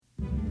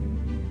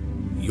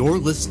You're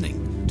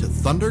listening to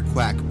Thunder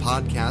Quack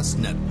Podcast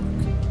Network.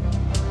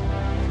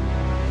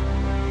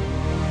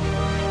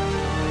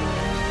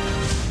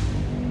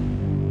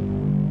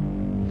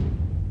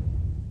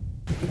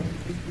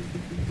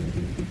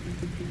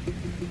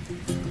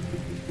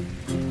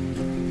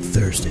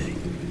 Thursday,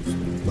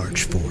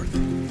 March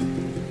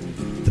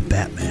 4th. The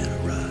Batman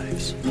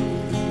arrives.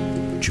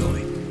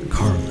 Join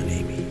Carl and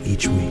Amy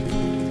each week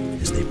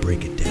as they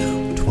break it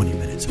down 20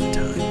 minutes at a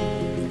time.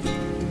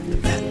 The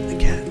Bat and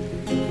the Cat.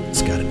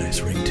 It's got a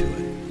nice ring to it.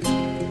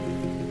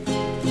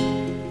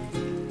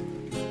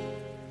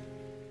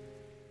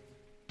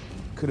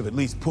 Could have at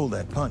least pulled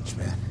that punch,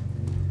 man.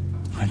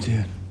 I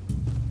did.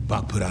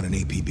 Bach put out an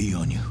APB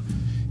on you.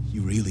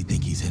 You really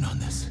think he's in on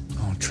this?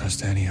 I don't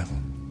trust any of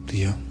them. Do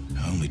you?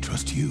 I only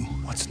trust you.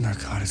 What's the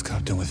narcotics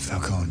cop doing with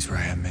Falcone's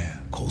right-hand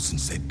man? Coulson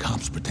said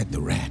cops protect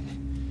the rat.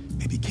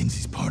 Maybe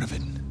Kinsey's part of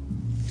it.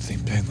 You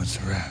think Penguin's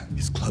the rat?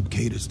 His club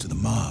caters to the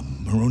mob.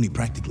 Maroney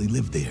practically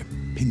lived there.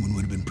 Penguin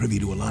would have been privy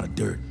to a lot of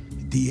dirt.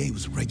 The DA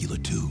was a regular,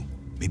 too.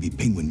 Maybe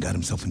Penguin got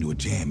himself into a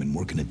jam and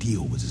working a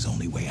deal was his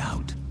only way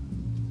out.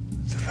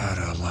 The rat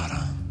or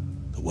Lana.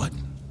 The what?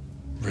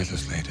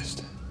 Riddler's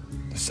latest.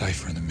 The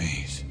cipher in the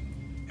maze.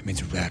 It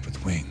means a rat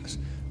with wings,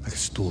 like a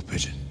stool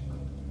pigeon.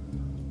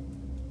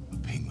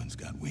 Penguin's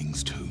got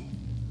wings, too.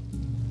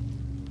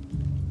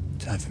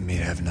 Time for me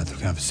to have another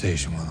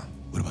conversation with him.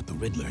 What about the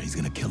Riddler he's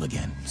gonna kill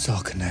again? It's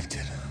all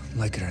connected.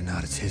 Like it or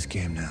not, it's his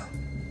game now.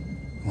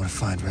 We want to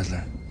find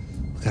Riddler.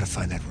 We gotta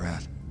find that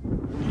rat.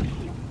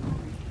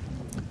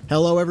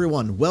 Hello,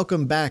 everyone.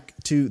 Welcome back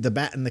to the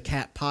Bat and the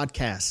Cat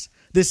podcast.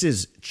 This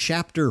is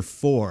Chapter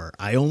 4,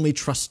 I Only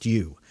Trust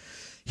You.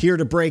 Here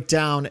to break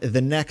down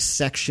the next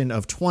section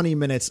of 20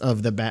 minutes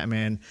of the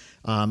Batman.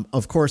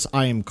 Of course,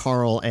 I am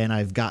Carl, and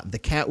I've got the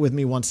cat with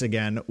me once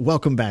again.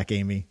 Welcome back,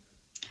 Amy.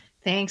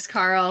 Thanks,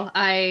 Carl.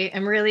 I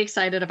am really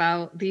excited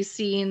about these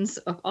scenes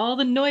of all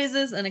the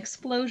noises and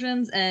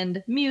explosions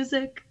and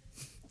music.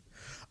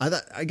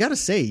 I gotta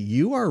say,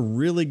 you are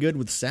really good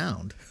with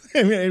sound.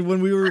 I mean,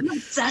 I'm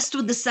obsessed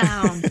with the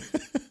sound.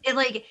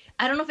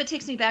 I don't know if it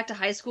takes me back to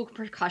high school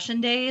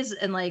percussion days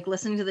and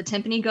listening to the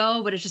timpani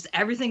go, but it's just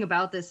everything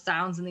about this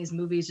sounds in these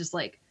movies. Just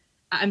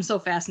I'm so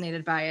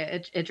fascinated by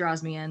it. It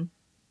draws me in.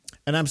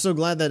 And I'm so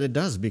glad that it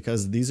does,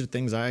 because these are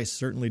things I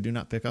certainly do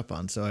not pick up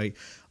on. So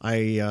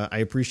I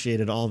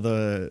appreciated all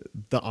the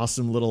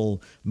awesome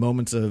little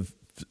moments of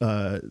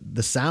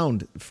the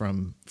sound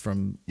from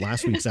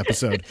last week's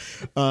episode.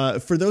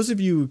 For those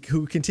of you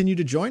who continue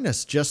to join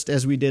us, just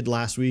as we did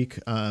last week,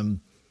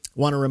 want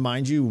to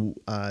remind you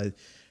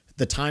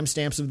the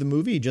timestamps of the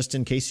movie, just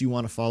in case you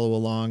want to follow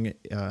along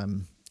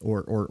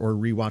or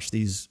rewatch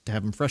these to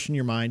have them fresh in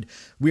your mind.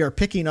 We are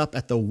picking up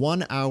at the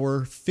 1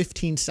 hour,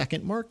 15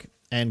 second mark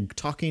and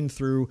talking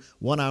through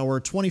 1 hour,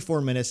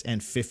 24 minutes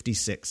and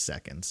 56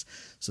 seconds.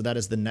 So that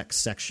is the next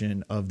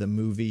section of the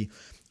movie.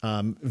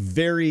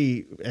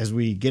 As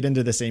we get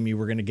into this, Amy,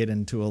 we're going to get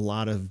into a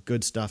lot of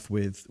good stuff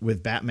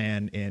with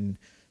Batman and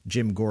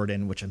Jim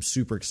Gordon, which I'm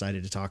super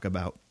excited to talk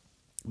about.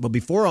 But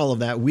before all of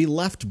that, we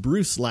left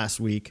Bruce last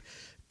week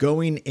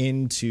going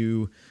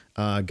into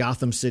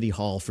Gotham City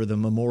Hall for the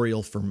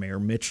memorial for Mayor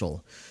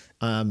Mitchell.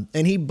 And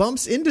he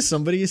bumps into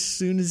somebody as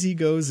soon as he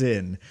goes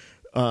in.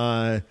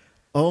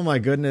 Oh my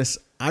goodness.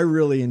 I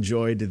really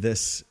enjoyed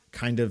this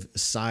kind of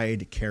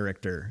side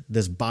character,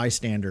 this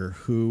bystander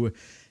who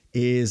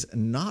is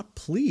not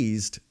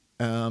pleased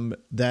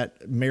that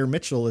Mayor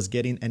Mitchell is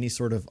getting any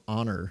sort of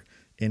honor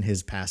in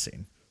his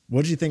passing.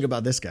 What did you think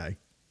about this guy?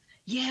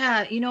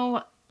 Yeah,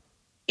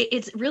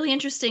 it's really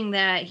interesting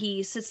that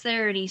he sits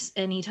there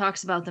and he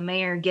talks about the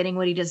mayor getting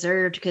what he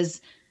deserved,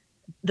 because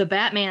the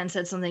Batman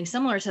said something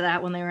similar to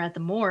that when they were at the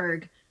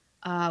morgue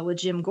with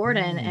Jim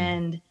Gordon.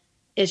 And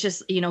it's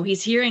just,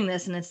 he's hearing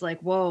this and it's like,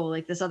 whoa,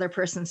 this other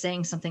person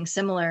saying something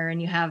similar.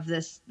 And you have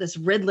this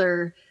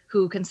Riddler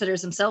who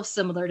considers himself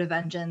similar to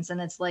Vengeance. And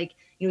it's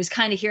he's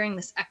kind of hearing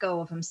this echo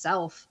of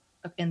himself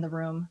in the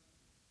room.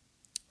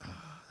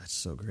 Oh, that's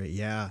so great.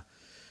 Yeah,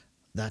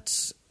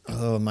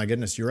 oh my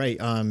goodness, you're right.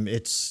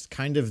 It's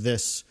kind of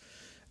this,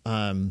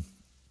 what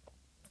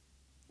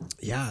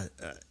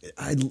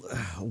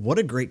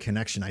a great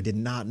connection. I did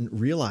not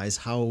realize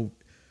how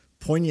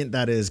poignant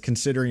that is,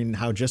 considering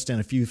how just in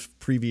a few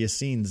previous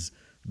scenes,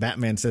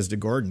 Batman says to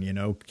Gordon,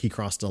 he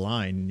crossed a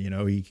line,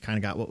 he kind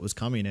of got what was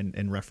coming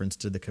in reference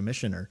to the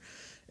commissioner.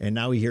 And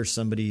now he hears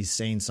somebody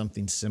saying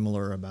something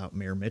similar about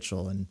Mayor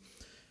Mitchell. And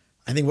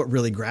I think what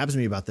really grabs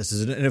me about this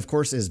is, and of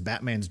course, as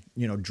Batman's,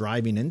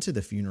 driving into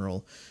the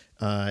funeral,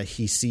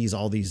 he sees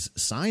all these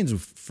signs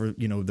for,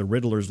 the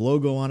Riddler's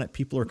logo on it.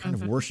 People are kind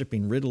of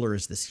worshiping Riddler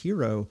as this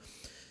hero.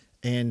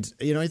 And,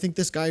 I think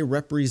this guy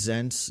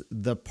represents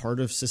the part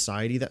of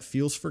society that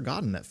feels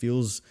forgotten, that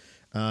feels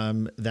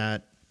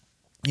that,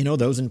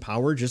 those in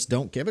power just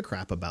don't give a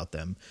crap about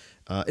them.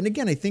 And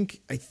again, I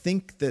think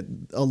that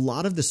a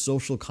lot of the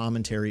social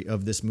commentary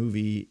of this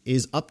movie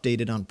is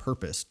updated on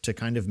purpose to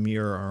kind of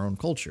mirror our own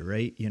culture,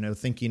 right?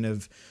 Thinking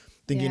of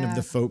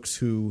the folks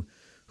who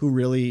who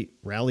really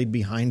rallied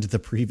behind the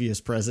previous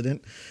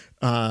president.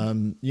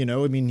 You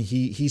know, I mean,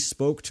 he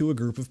spoke to a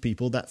group of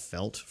people that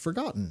felt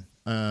forgotten.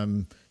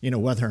 You know,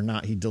 whether or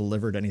not he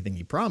delivered anything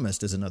he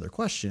promised is another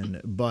question,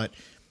 but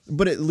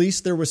at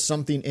least there was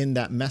something in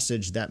that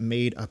message that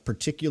made a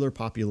particular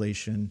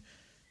population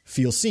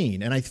feel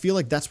seen. And I feel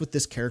like that's what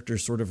this character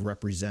sort of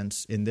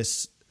represents in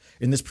this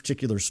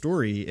particular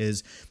story.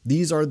 Is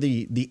these are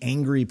the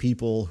angry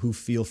people who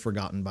feel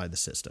forgotten by the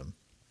system.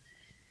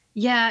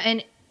 Yeah.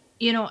 And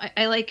you know,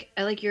 I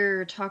like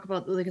your talk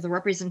about like the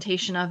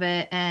representation of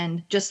it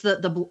and just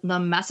the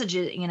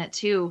messaging in it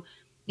too.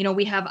 You know,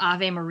 we have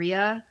Ave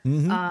Maria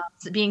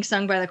being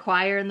sung by the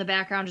choir in the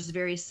background, just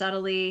very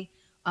subtly.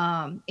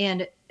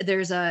 And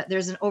there's a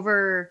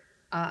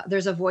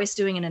voice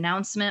doing an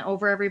announcement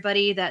over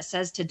everybody that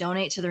says to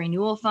donate to the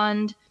renewal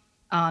fund.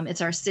 It's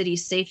our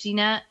city's safety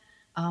net,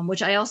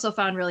 which I also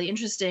found really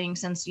interesting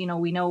since, you know,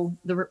 we know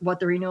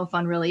what the renewal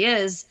fund really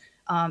is.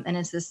 And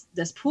it's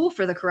this pool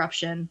for the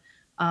corruption.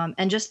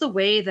 And just the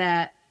way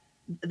that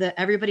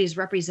everybody's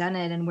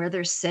represented and where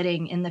they're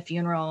sitting in the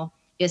funeral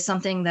is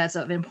something that's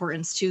of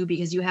importance too,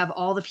 because you have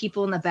all the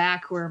people in the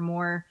back who are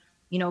more,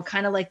 you know,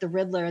 kind of like the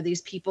Riddler,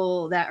 these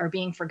people that are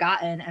being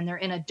forgotten, and they're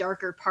in a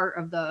darker part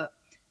of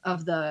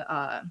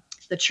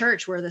the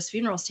church where this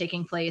funeral is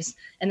taking place.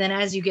 And then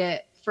as you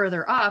get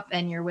further up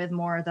and you're with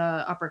more the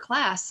upper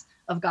class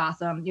of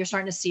Gotham, you're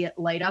starting to see it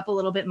light up a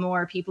little bit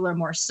more. People are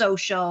more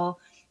social.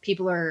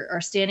 People are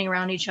standing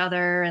around each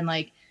other and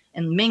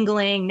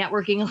mingling,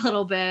 networking a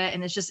little bit.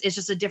 And it's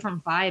just a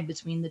different vibe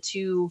between the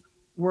two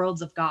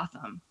worlds of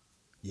Gotham.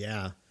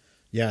 Yeah.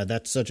 Yeah.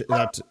 That's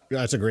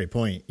a great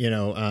point, you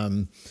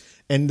know?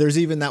 And there's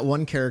even that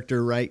one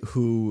character, right,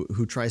 who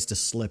tries to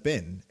slip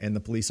in, and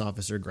the police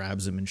officer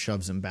grabs him and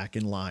shoves him back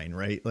in line,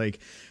 right? Like,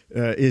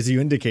 as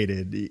you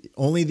indicated,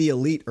 only the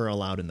elite are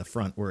allowed in the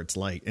front where it's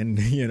light and,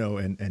 you know,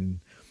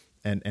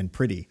 and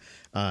pretty.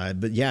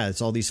 But yeah,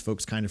 it's all these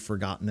folks kind of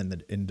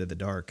forgotten into the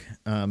dark.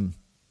 And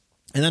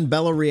then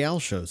Bella Real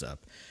shows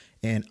up,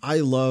 and I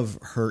love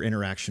her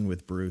interaction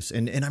with Bruce.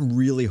 And I'm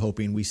really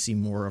hoping we see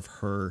more of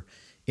her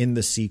in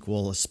the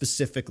sequel,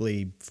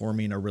 specifically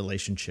forming a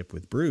relationship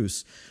with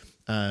Bruce.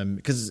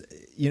 Because,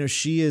 you know,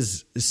 she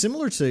is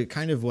similar to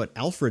kind of what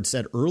Alfred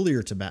said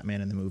earlier to Batman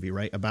in the movie,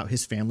 right, about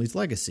his family's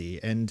legacy.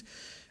 And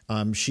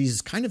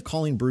she's kind of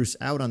calling Bruce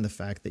out on the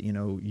fact that, you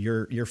know,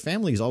 your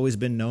family's always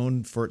been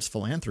known for its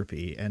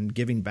philanthropy and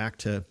giving back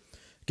to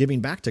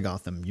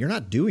Gotham. You're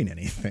not doing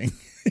anything,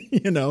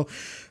 you know.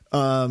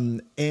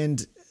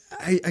 And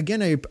I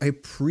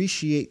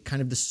appreciate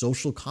kind of the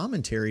social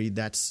commentary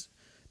that's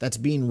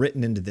being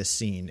written into this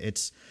scene.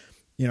 It's,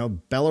 you know,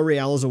 Bella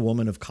Real is a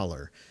woman of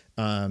color.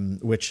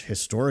 Which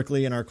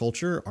historically in our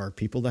culture are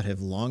people that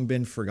have long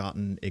been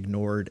forgotten,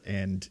 ignored,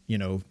 and, you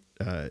know,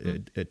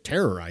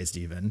 terrorized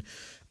even.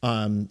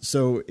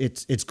 So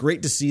it's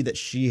great to see that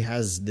she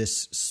has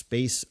this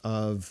space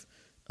of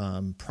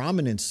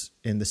prominence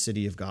in the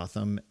city of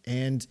Gotham.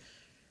 And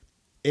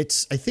I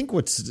think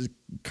what's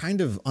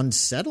kind of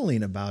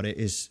unsettling about it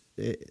is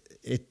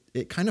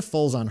it kind of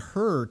falls on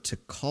her to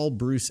call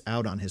Bruce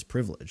out on his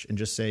privilege and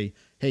just say,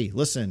 hey,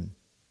 listen,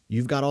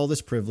 you've got all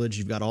this privilege,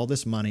 you've got all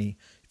this money,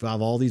 you have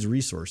all these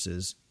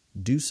resources,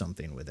 do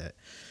something with it.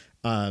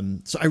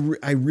 So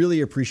I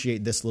really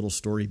appreciate this little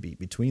story beat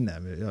between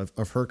them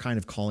of her kind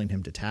of calling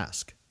him to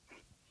task.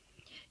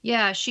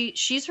 Yeah,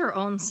 she's her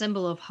own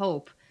symbol of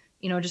hope.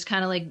 You know, just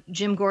kind of like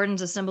Jim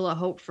Gordon's a symbol of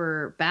hope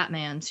for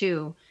Batman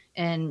too,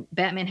 and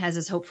Batman has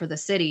his hope for the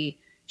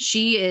city.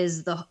 She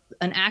is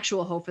an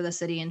actual hope for the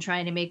city and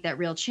trying to make that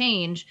real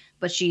change,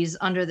 but she's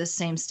under the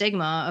same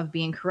stigma of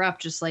being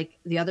corrupt, just like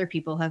the other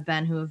people have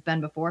been who have been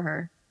before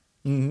her.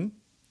 Mm-hmm.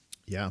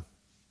 Yeah.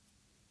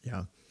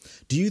 Yeah.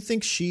 Do you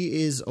think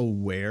she is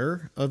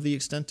aware of the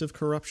extent of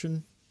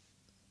corruption?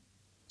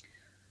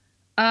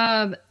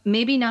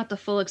 Maybe not the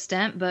full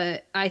extent,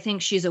 but I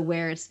think she's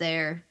aware it's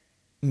there.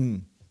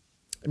 Mm.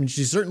 I mean,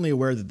 she's certainly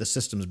aware that the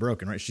system's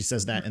broken, right? She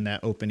says that in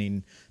that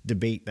opening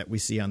debate that we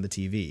see on the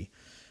TV.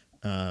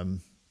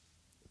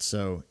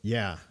 So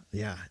yeah.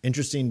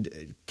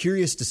 Interesting.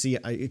 Curious to see,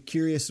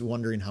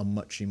 wondering how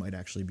much she might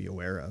actually be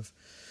aware of.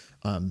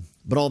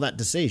 But all that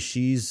to say,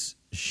 she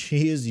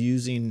is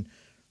using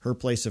her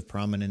place of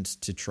prominence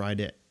to try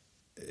to,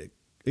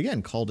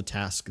 again, call to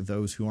task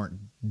those who aren't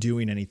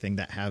doing anything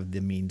that have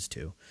the means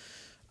to,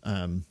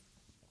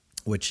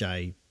 which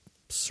I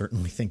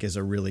certainly think is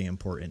a really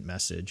important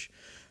message.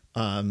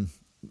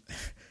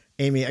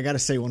 Amy, I got to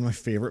say, one of my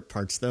favorite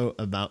parts, though,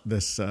 about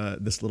this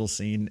little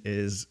scene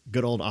is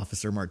good old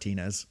Officer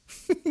Martinez.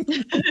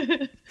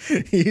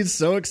 He's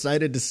so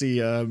excited to see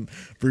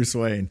Bruce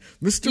Wayne.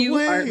 Mr. You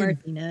Wayne! are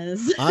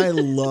Martinez. I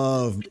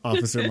love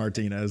Officer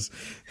Martinez.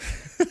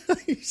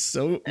 He's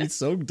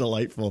so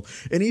delightful.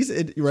 And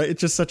right. It's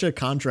just such a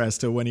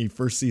contrast to when he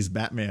first sees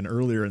Batman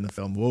earlier in the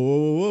film.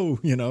 Whoa,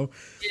 you know?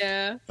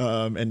 Yeah.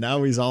 And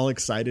now he's all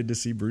excited to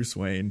see Bruce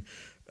Wayne.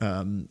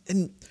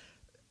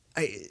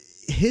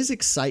 His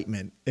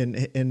excitement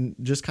and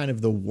just kind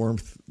of the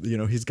warmth, you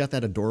know, he's got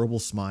that adorable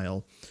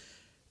smile,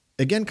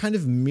 again, kind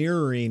of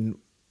mirroring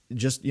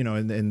just, you know,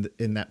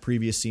 in that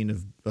previous scene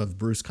of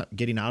Bruce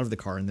getting out of the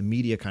car and the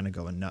media kind of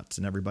going nuts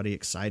and everybody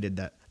excited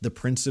that the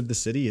prince of the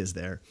city is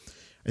there.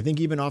 I think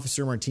even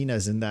Officer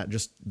Martinez in that,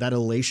 just that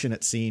elation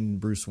at seeing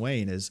Bruce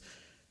Wayne is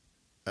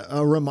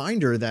a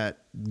reminder that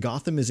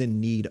Gotham is in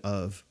need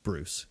of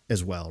Bruce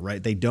as well,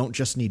 right? They don't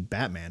just need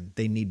Batman,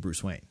 they need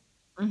Bruce Wayne.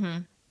 Mm-hmm.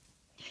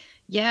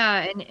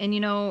 Yeah. And, you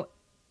know,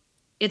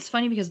 it's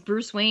funny because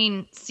Bruce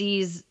Wayne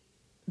sees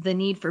the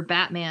need for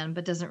Batman,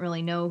 but doesn't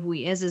really know who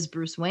he is as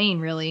Bruce Wayne,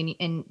 really.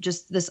 And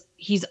just this,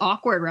 he's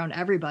awkward around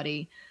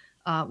everybody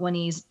when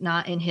he's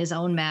not in his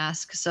own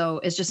mask. So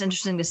it's just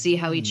interesting to see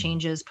how he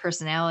changes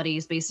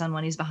personalities based on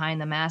when he's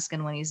behind the mask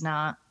and when he's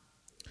not.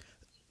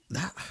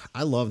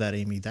 I love that,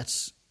 Amy.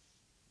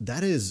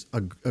 That is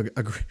a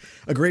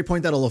great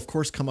point that'll of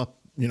course come up,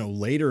 you know,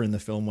 later in the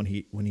film when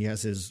he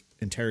has his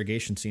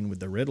interrogation scene with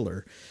the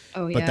Riddler.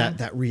 Oh yeah. But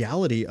that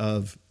reality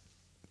of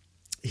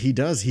he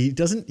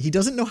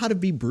doesn't know how to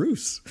be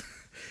Bruce.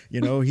 You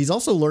know, he's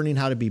also learning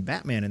how to be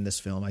Batman in this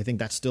film. I think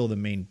that's still the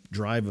main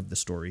drive of the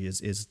story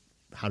is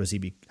how does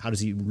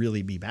he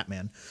really be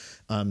Batman?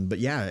 But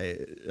yeah,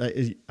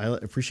 I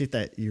appreciate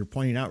that you're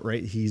pointing out,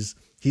 right? He's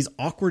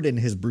awkward in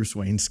his Bruce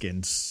Wayne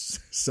skin.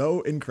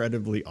 So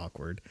incredibly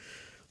awkward.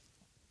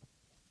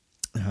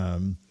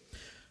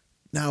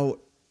 Now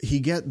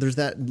there's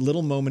that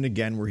little moment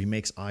again where he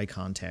makes eye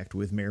contact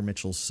with Mayor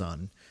Mitchell's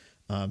son.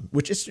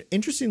 Which is,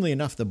 interestingly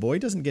enough, the boy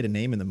doesn't get a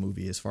name in the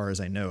movie as far as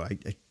I know. I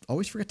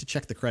always forget to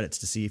check the credits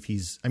to see if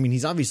he's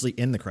obviously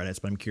in the credits,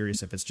 but I'm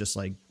curious if it's just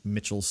like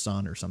Mitchell's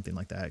son or something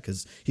like that,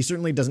 because he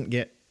certainly doesn't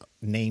get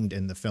named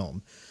in the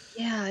film.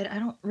 Yeah, I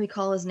don't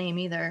recall his name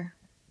either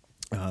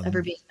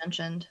ever being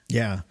mentioned.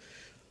 Yeah,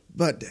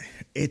 but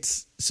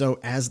it's so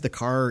as the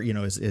car, you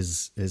know,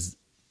 is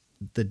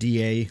the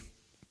DA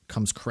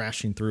comes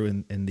crashing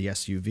through in the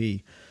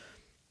SUV.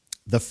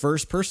 The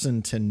first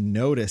person to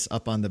notice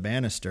up on the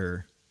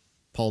banister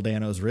Paul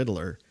Dano's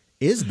Riddler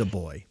is the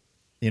boy,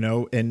 you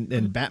know,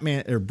 and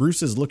Batman or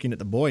Bruce is looking at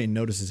the boy and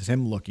notices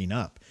him looking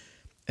up.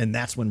 And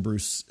that's when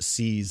Bruce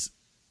sees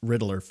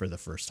Riddler for the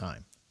first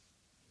time.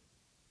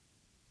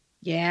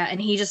 Yeah. And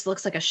he just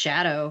looks like a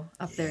shadow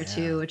up there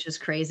too, which is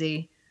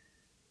crazy.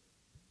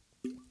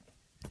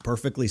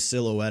 Perfectly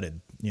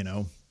silhouetted, you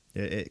know,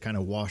 it kind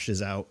of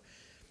washes out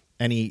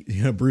any,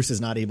 you know, Bruce is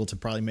not able to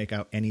probably make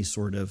out any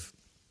sort of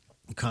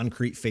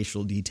concrete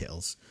facial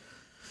details.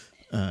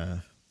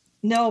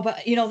 No,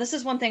 but you know, this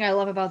is one thing I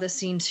love about this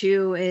scene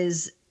too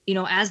is, you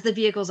know, as the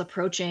vehicle's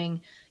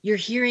approaching, you're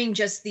hearing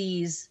just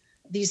these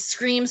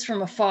screams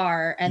from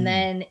afar, and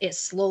then it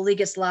slowly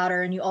gets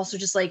louder, and you also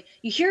just like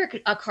you hear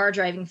a car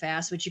driving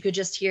fast, which you could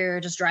just hear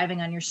just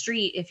driving on your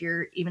street if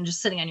you're even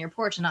just sitting on your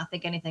porch and not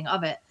think anything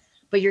of it.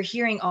 But you're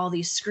hearing all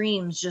these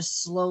screams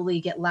just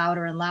slowly get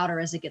louder and louder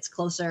as it gets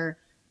closer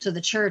to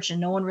the church, and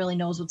no one really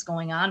knows what's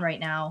going on right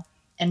now.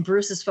 And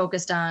Bruce is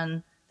focused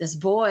on this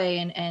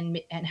boy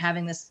and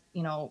having this,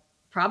 you know,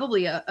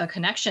 probably a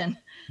connection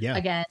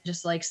again,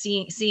 just like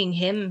seeing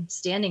him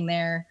standing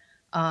there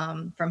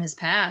from his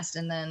past,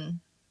 and then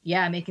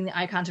making the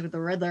eye contact with the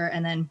Riddler,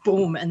 and then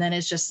boom, and then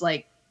it's just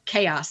like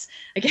chaos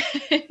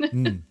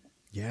again.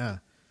 Yeah.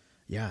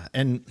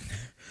 And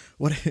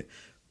what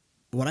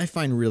I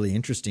find really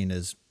interesting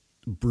is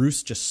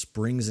Bruce just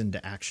springs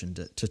into action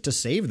to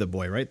save the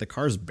boy, right? The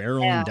car's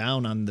barreling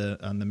down on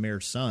the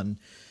mayor's son.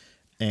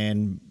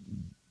 And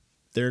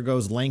there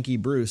goes lanky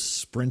Bruce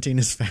sprinting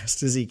as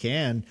fast as he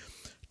can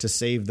to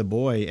save the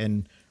boy.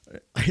 And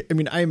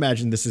I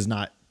imagine this is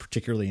not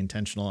particularly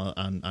intentional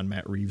on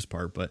Matt Reeves'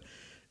 part, but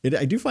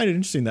I do find it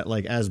interesting that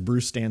like as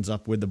Bruce stands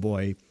up with the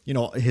boy, you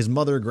know, his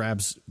mother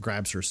grabs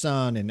her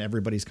son and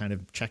everybody's kind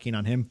of checking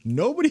on him.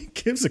 Nobody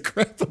gives a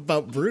crap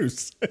about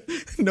Bruce.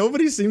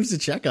 Nobody seems to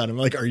check on him.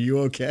 Like, are you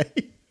okay?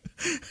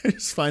 I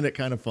just find it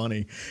kind of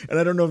funny. And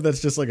I don't know if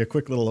that's just like a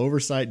quick little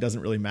oversight.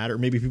 Doesn't really matter.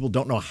 Maybe people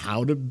don't know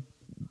how to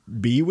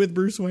be with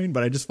Bruce Wayne,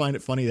 but I just find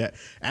it funny that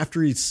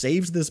after he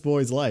saves this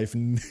boy's life,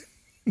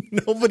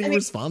 nobody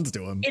responds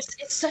to him.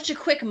 It's such a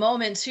quick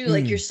moment too.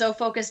 Like you're so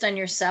focused on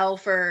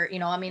yourself, or, you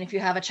know, I mean, if you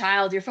have a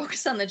child, you're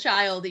focused on the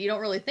child that you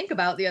don't really think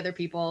about the other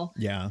people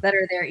that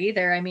are there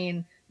either. I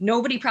mean,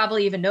 nobody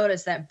probably even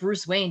noticed that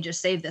Bruce Wayne just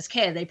saved this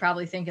kid. They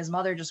probably think his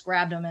mother just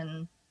grabbed him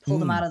and pulled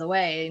him out of the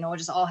way. You know, it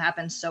just all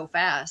happened so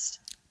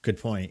fast. Good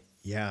point.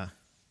 Yeah.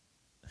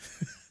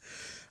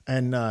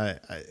 And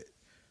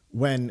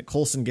when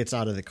Coulson gets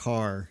out of the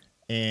car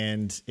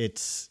and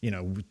it's, you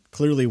know,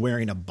 clearly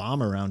wearing a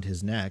bomb around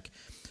his neck,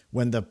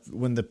 when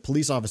the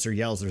police officer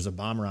yells there's a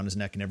bomb around his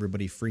neck and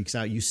everybody freaks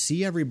out, you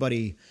see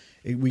everybody.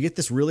 We get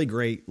this really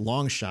great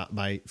long shot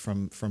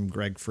from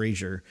Greg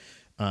Fraser,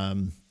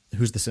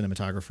 who's the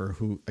cinematographer,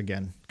 who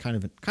again kind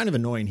of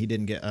annoying he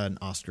didn't get an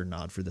Oscar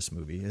nod for this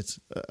movie. It's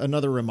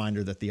another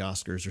reminder that the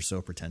Oscars are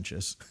so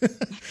pretentious.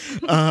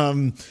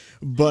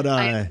 But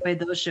I avoid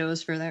those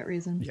shows for that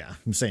reason. Yeah,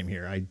 same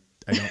here. I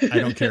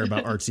don't care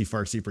about artsy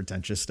fartsy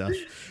pretentious stuff.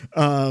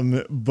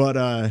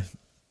 But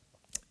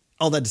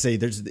all that to say,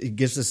 it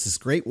gives us this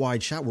great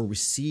wide shot where we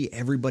see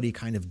everybody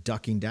kind of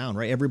ducking down,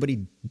 right?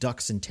 Everybody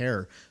ducks in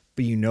terror.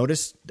 But you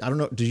notice, I don't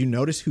know, did you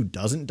notice who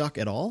doesn't duck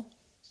at all?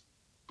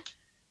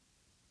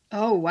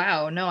 Oh,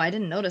 wow. No, I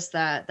didn't notice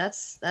that.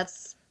 That's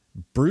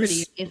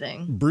Bruce. pretty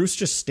amazing. Bruce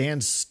just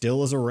stands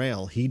still as a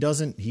rail. He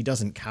doesn't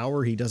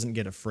cower. He doesn't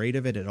get afraid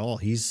of it at all.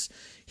 It's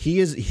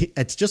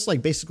just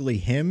like basically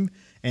him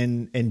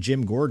and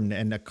Jim Gordon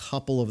and a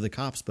couple of the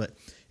cops. But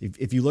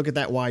if you look at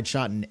that wide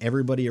shot and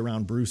everybody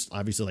around Bruce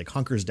obviously like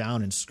hunkers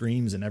down and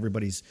screams and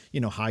everybody's,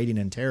 hiding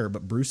in terror,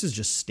 but Bruce is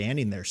just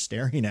standing there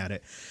staring at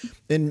it.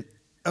 And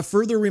a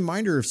further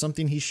reminder of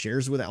something he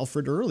shares with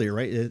Alfred earlier,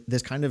 right?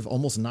 This kind of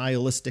almost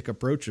nihilistic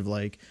approach of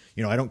like,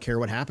 I don't care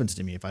what happens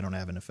to me if I don't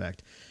have an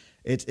effect.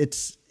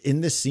 It's in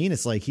this scene.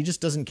 It's like, he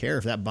just doesn't care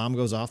if that bomb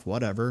goes off,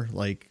 whatever.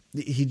 Like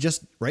he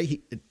just, right.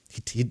 He's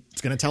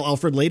going to tell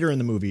Alfred later in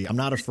the movie, I'm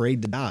not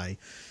afraid to die.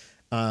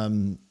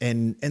 And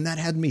that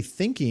had me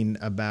thinking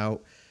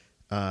about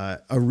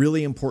a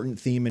really important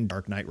theme in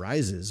Dark Knight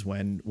Rises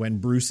when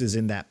Bruce is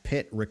in that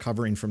pit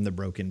recovering from the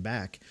broken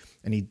back,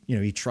 and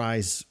he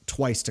tries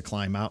twice to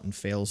climb out and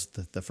fails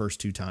the first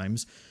two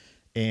times,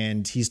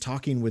 and he's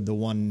talking with the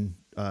one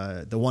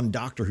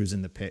doctor who's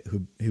in the pit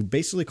who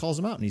basically calls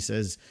him out, and he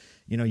says,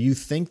 you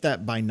think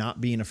that by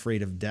not being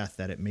afraid of death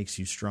that it makes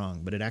you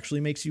strong, but it actually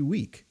makes you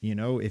weak.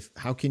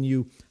 How can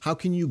you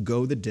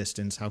go the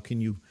distance? How can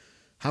you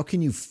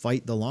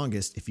fight the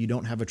longest if you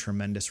don't have a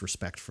tremendous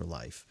respect for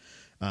life?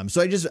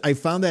 So I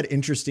found that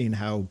interesting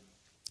how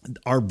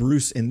our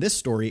Bruce in this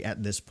story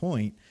at this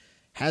point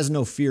has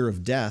no fear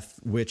of death,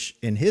 which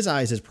in his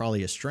eyes is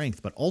probably a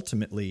strength, but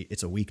ultimately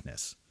it's a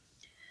weakness.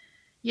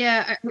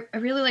 Yeah, I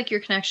really like your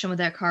connection with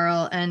that,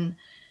 Carl. And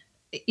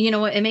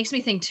it makes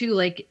me think too,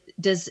 like,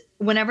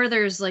 whenever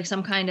there's like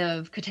some kind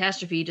of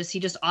catastrophe, does he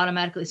just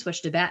automatically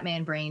switch to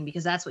Batman brain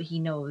because that's what he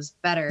knows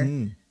better?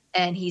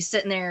 And he's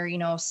sitting there,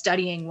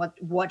 studying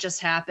what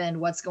just happened,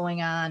 what's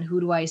going on, who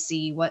do I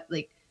see, what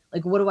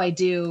what do I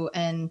do?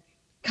 And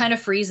kind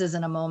of freezes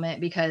in a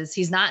moment because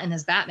he's not in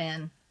his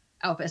Batman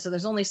outfit. So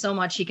there's only so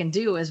much he can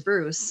do as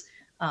Bruce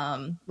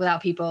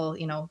without people,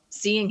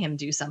 seeing him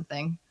do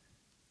something.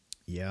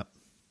 Yep.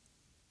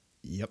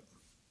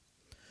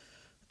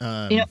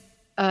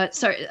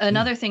 Sorry.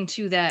 Another thing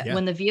too, that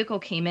when the vehicle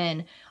came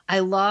in, I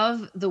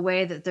love the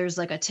way that there's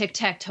like a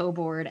tic-tac-toe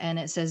board and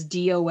it says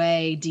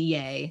DOA,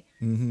 DA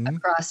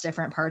across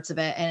different parts of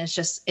it. And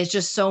it's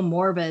just so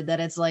morbid that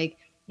it's like,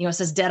 it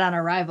says dead on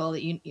arrival,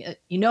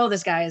 that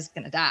this guy is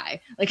going to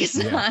die. Like it's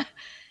not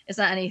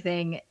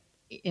anything,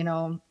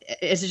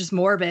 it's just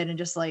morbid and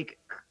just like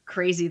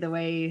crazy the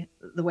way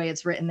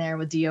it's written there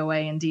with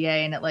DOA and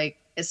DA. And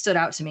it stood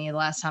out to me the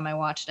last time I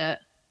watched it.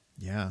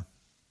 Yeah,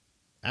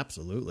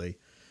 absolutely.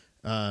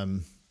 Honestly,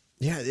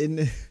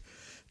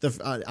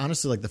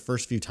 like the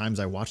first few times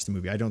I watched the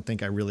movie, I don't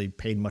think I really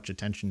paid much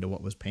attention to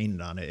what was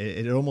painted on it.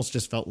 It almost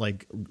just felt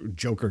like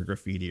Joker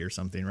graffiti or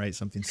something, right?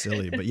 Something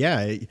silly. But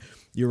yeah,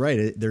 you're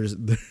right. There's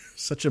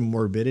such a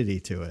morbidity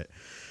to it.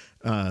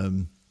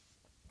 And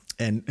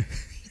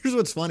here's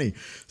what's funny.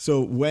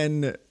 So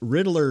when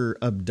Riddler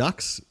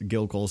abducts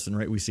Gil Colson,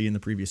 right, we see in the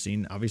previous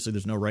scene, obviously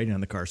there's no writing on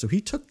the car. So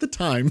he took the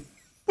time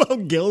while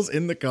Gil's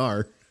in the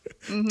car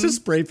to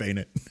spray paint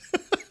it.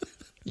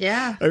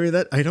 Yeah. I mean,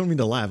 I don't mean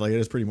to laugh. Like, it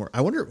is pretty more.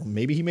 I wonder,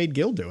 maybe he made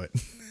Gil do it.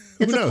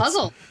 It's a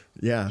puzzle.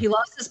 Yeah. He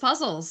loves his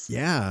puzzles.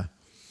 Yeah.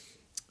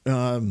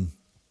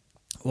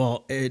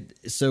 Well,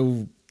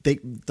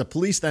 the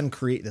police then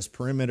create this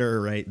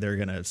perimeter, right? They're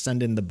going to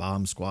send in the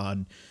bomb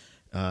squad,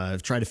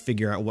 try to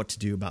figure out what to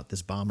do about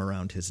this bomb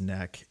around his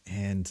neck.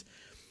 And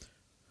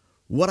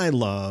what I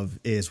love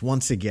is,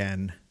 once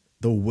again,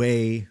 the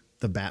way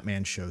the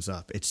Batman shows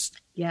up. It's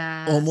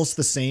almost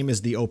the same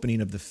as the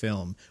opening of the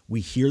film. We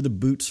hear the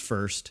boots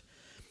first.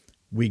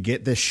 We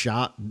get this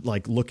shot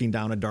like looking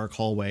down a dark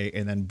hallway,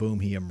 and then boom,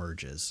 he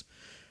emerges.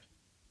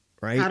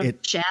 Right? Out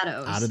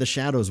of the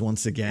shadows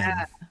once again.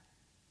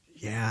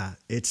 Yeah,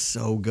 it's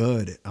so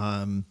good.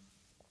 I mean,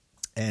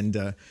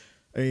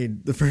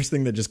 the first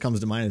thing that just comes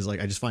to mind is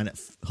like, I just find it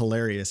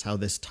hilarious how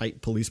this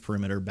tight police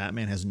perimeter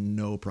Batman has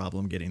no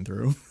problem getting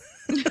through.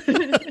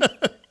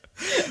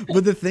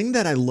 But the thing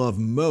that I love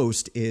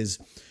most is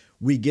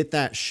we get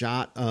that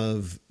shot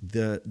of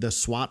the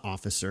SWAT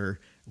officer,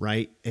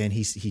 right? And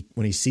he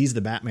when he sees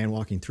the Batman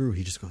walking through,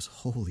 he just goes,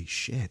 "Holy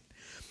shit!"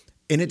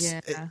 And it's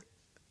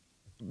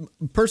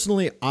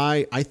personally,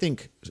 I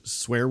think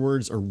swear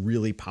words are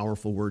really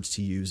powerful words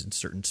to use in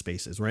certain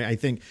spaces, right? I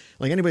think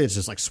like anybody that's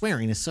just like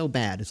swearing is so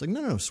bad. It's like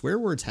no, swear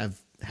words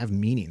have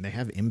meaning, they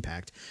have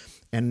impact.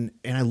 And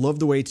I love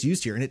the way it's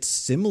used here. And it's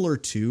similar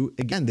to,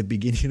 again, the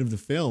beginning of the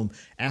film,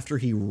 after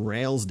he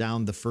rails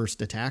down the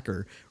first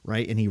attacker,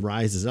 right? And he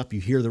rises up,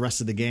 you hear the rest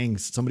of the gang,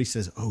 somebody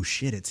says, "Oh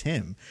shit, it's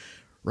him."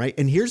 Right.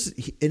 And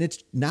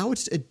it's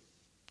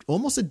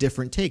almost a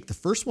different take. The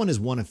first one is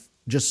one of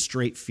just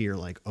straight fear,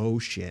 like, "Oh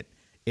shit,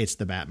 it's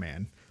the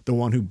Batman, the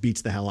one who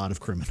beats the hell out of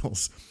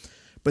criminals."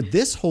 But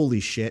this holy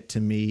shit to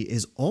me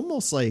is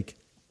almost like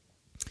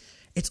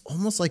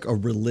a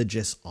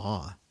religious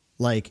awe.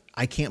 like,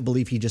 I can't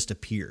believe he just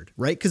appeared,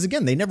 right? Because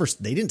again, they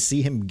didn't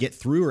see him get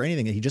through or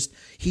anything.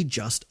 He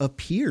just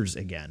appears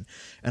again.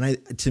 And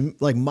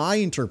my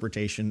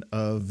interpretation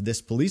of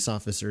this police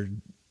officer,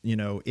 you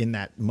know, in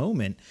that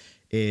moment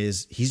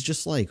is he's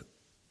just like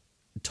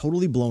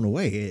totally blown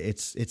away.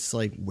 It's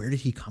like, where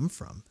did he come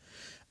from?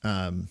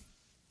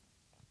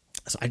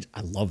 So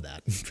I love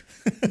that.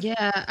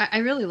 Yeah, I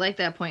really like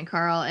that point,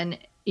 Carl. And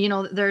you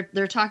know,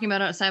 they're talking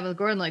about outside with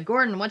Gordon, like,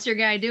 Gordon, what's your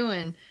guy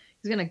doing?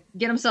 He's gonna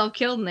get himself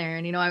killed in there.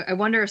 And you know, I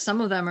wonder if some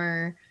of them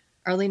are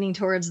leaning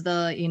towards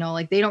the, you know,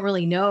 like they don't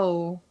really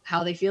know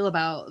how they feel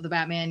about the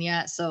Batman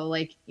yet. So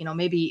like, you know,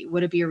 maybe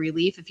would it be a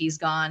relief if he's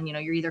gone? You know,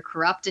 you're either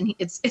corrupt and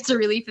it's a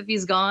relief if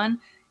he's gone.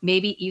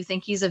 Maybe you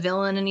think he's a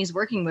villain and he's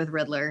working with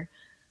Riddler.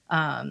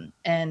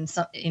 And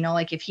so, you know,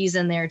 like if he's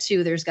in there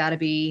too, there's got to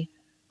be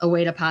a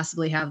way to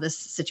possibly have this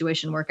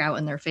situation work out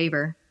in their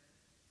favor.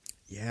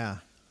 Yeah.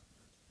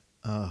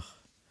 Oh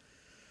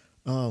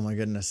my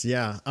goodness.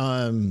 Yeah.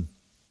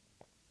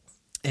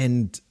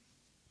 And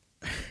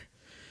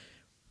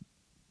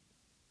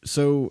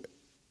so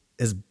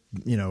as,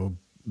 you know,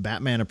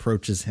 Batman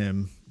approaches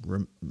him,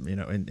 you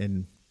know,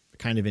 and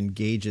kind of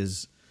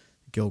engages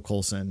Gil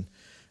Colson,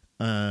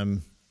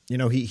 you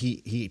know,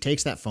 he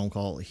takes that phone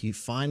call. He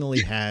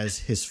finally has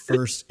his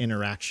first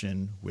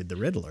interaction with the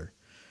Riddler.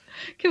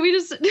 Can we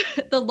just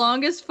the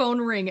longest phone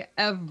ring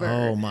ever?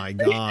 Oh my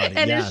God.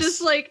 And yes. it's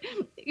just like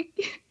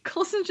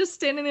Coulson's just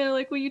standing there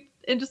like, will you,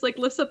 and just like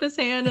lifts up his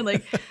hand, and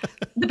like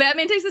the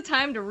Batman takes the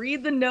time to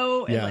read the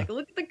note and like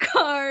look at the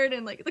card,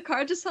 and like the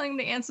card just telling him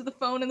to answer the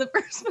phone in the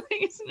first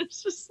place. And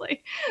it's just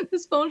like,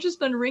 this phone's just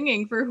been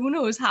ringing for who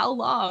knows how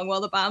long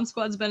while the bomb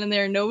squad's been in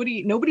there.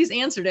 Nobody's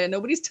answered it.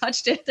 Nobody's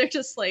touched it. They're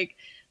just like,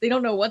 they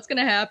don't know what's going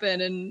to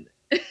happen. And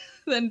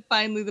then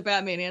finally the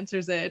Batman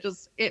answers it.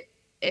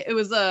 It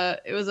was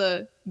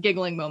a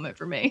giggling moment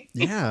for me.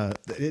 Yeah,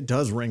 it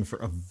does ring for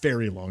a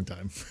very long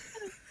time.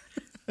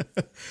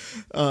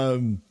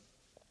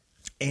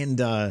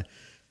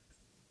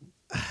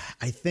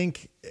 I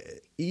think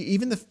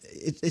even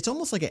it's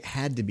almost like it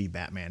had to be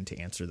Batman to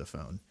answer the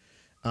phone.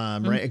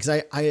 Right.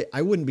 Because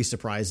I wouldn't be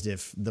surprised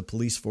if the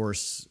police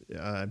force,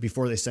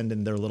 before they send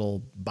in their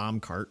little bomb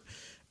cart,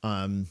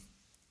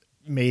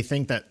 may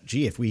think that,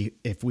 gee, if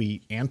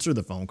we answer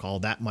the phone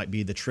call, that might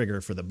be the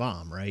trigger for the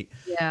bomb. Right.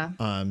 Yeah.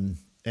 And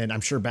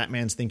I'm sure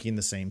Batman's thinking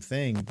the same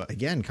thing. But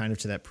again, kind of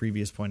to that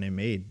previous point I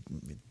made,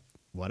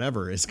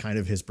 whatever is kind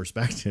of his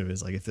perspective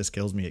is like, if this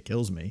kills me, it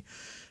kills me.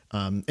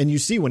 And you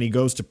see when he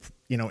goes to,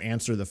 you know,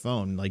 answer the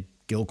phone, like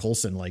Gil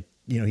Colson, like,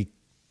 you know, he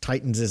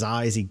tightens his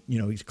eyes. He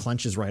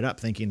clenches right up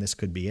thinking this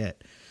could be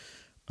it.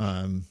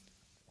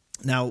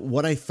 Now,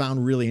 what I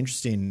found really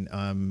interesting,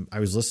 I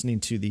was listening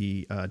to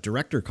the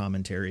director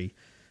commentary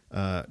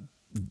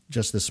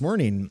just this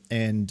morning,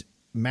 and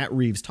Matt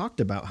Reeves talked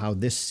about how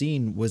this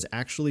scene was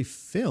actually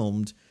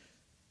filmed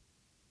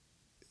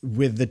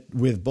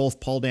with both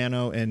Paul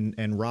Dano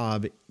and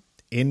Rob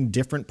in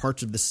different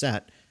parts of the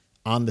set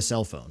on the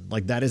cell phone.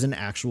 Like that is an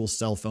actual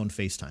cell phone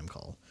FaceTime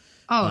call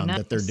nice.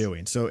 That they're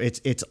doing. So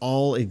it's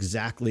all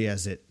exactly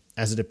as it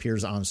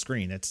appears on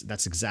screen.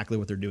 That's exactly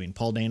what they're doing.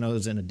 Paul Dano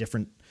is in a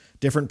different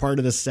part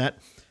of the set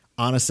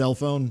on a cell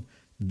phone.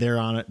 They're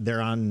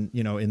on,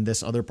 you know, in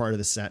this other part of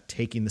the set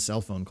taking the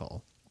cell phone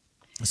call.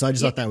 So I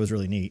just thought that was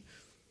really neat.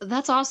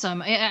 That's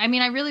awesome. I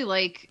mean, I really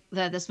like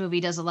that this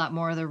movie does a lot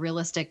more of the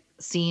realistic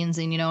scenes.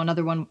 And, you know,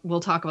 another one, we'll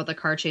talk about the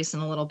car chase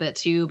in a little bit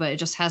too, but it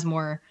just has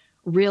more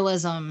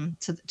realism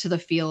to the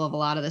feel of a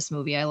lot of this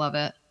movie. I love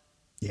it.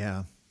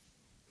 Yeah.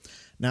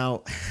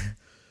 Now,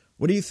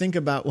 what do you think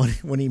about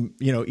when he,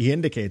 you know, he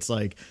indicates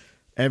like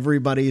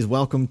everybody's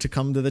welcome to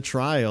come to the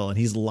trial and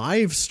he's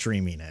live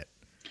streaming it?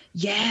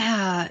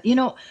 Yeah. You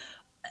know,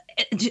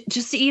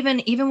 just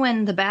even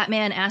when the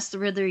Batman asks the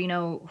Riddler, you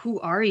know, who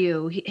are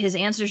you? His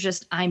answer is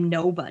just, I'm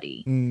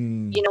nobody.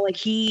 You know, like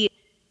he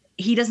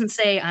doesn't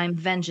say I'm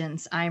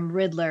vengeance, I'm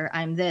Riddler,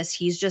 I'm this.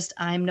 He's just,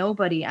 I'm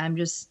nobody. I'm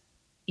just,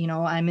 you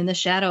know, I'm in the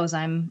shadows.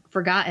 I'm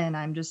forgotten.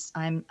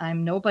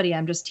 I'm nobody.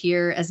 I'm just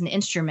here as an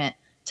instrument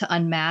to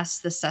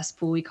unmask the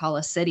cesspool we call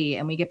a city.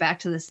 And we get back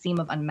to this theme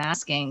of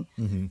unmasking.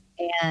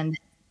 And,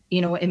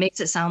 you know, it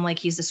makes it sound like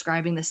he's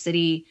describing the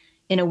city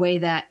in a way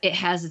that it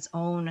has its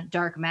own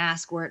dark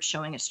mask where it's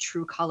showing its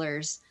true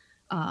colors.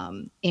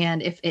 And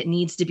if it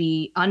needs to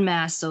be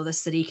unmasked so the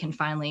city can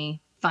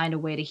finally find a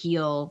way to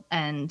heal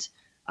and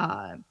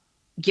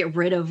get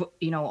rid of,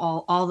 you know,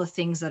 all the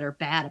things that are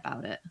bad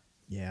about it.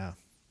 Yeah.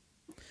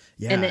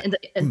 Yeah.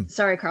 And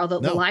sorry, Carl, the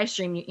live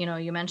stream, you know,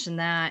 you mentioned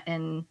that,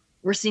 and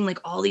we're seeing like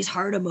all these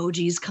heart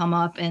emojis come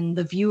up and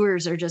the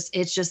viewers are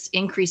it's just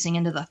increasing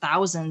into the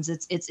thousands.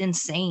 It's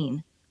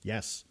insane.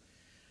 Yes.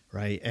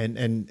 Right.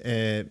 And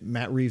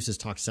Matt Reeves has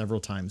talked several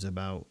times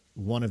about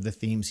one of the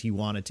themes he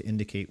wanted to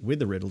indicate with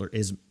the Riddler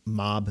is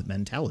mob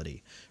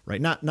mentality,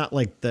 right? Not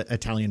like the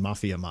Italian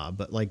mafia mob,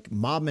 but like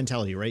mob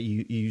mentality, right?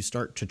 You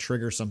start to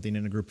trigger something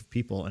in a group of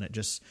people and it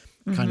just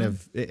kind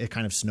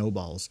of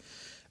snowballs.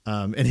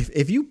 And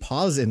if you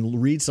pause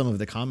and read some of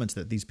the comments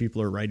that these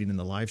people are writing in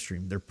the live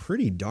stream, they're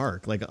pretty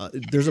dark. Like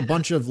there's a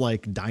bunch of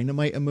like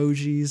dynamite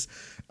emojis.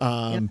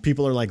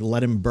 People are like,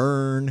 let him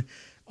burn.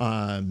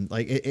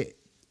 Like it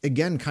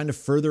again, kind of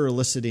further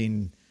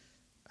eliciting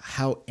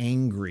how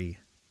angry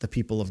the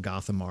people of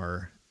Gotham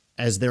are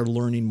as they're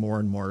learning more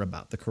and more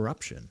about the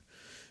corruption.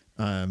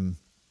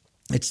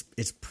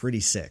 It's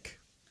pretty sick,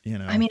 you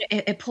know? I mean,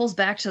 it pulls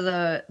back to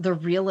the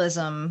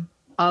realism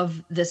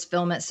of this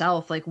film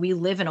itself. Like, we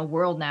live in a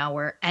world now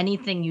where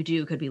anything you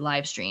do could be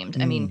live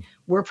streamed. I mean,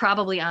 we're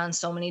probably on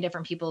so many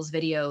different people's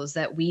videos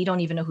that we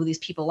don't even know who these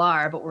people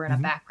are, but we're in a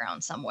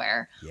background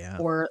somewhere,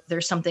 or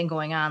there's something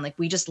going on. Like,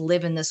 we just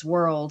live in this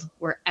world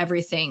where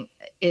everything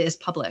is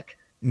public.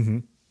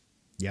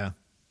 Yeah.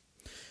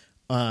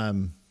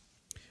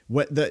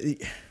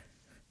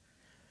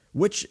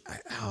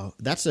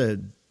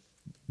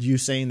 You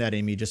saying that,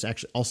 Amy, just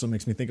actually also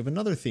makes me think of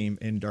another theme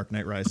in Dark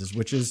Knight Rises,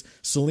 which is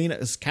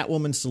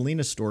Catwoman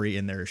Selina's story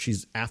in there.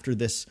 She's after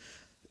this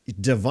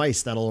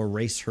device that'll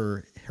erase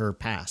her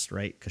past,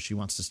 right? Because she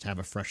wants us to have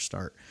a fresh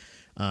start.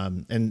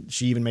 And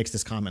she even makes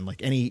this comment,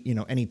 like any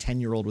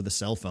 10-year-old with a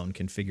cell phone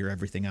can figure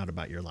everything out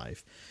about your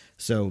life.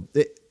 So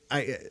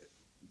I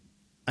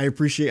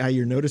appreciate how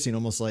you're noticing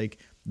almost like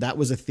that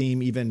was a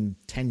theme even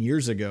 10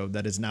 years ago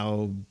that is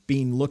now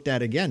being looked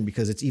at again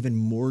because it's even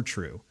more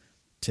true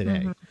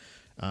today.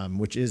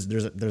 Which is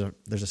there's a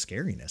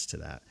scariness to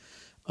that.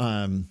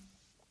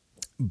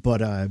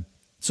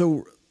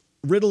 So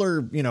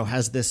Riddler,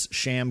 has this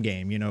sham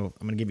game, I'm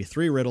going to give you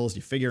 3 riddles.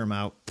 You figure them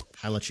out.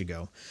 I let you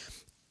go.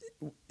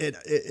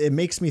 It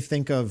makes me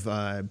think of,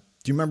 do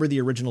you remember the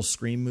original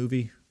Scream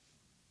movie?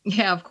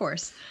 Yeah, of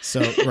course.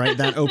 So, right.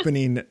 That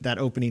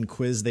opening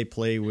quiz they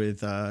play with,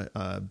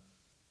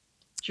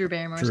 Drew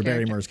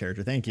Barrymore's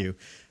character. Thank you.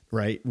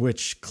 Right.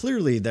 Which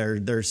clearly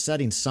they're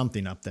setting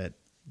something up that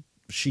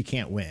she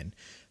can't win.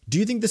 Do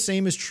you think the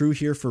same is true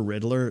here for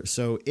Riddler?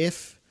 So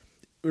if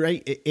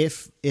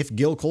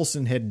Gil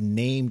Colson had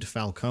named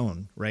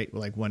Falcone, right,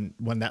 like when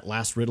that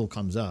last riddle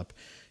comes up,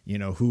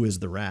 who is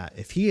the rat?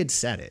 If he had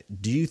said it,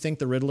 do you think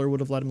the Riddler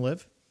would have let him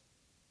live?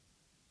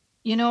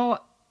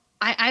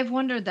 I've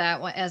wondered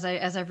that as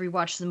I've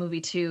rewatched the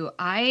movie too.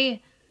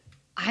 I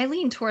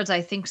lean towards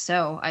I think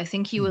so. I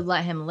think he would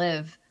let him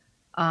live.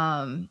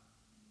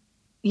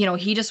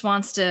 He just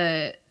wants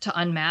to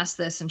unmask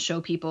this and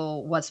show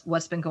people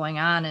what's been going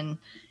on. And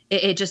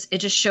it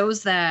just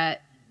shows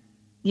that,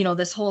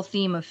 this whole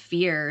theme of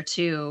fear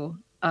too,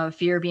 of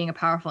fear being a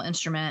powerful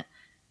instrument,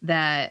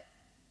 that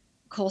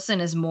Coulson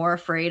is more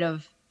afraid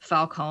of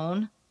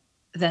Falcone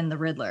than the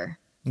Riddler.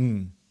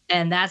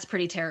 And that's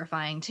pretty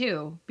terrifying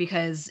too,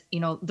 because,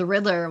 the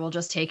Riddler will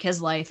just take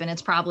his life, and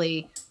it's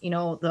probably,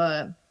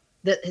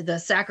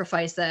 the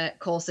sacrifice that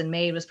Coulson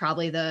made was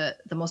probably the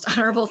most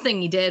honorable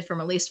thing he did,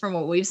 at least from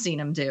what we've seen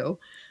him do,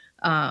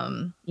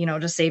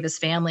 to save his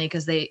family.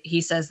 Because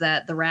he says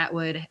that the rat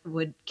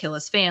would kill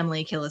his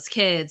family, kill his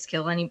kids,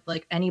 kill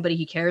anybody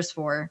he cares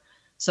for.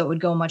 So it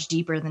would go much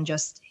deeper than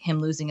just him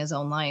losing his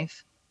own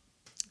life.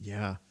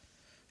 Yeah.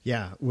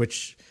 Yeah.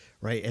 Which,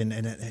 right. And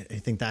I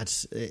think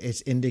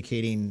it's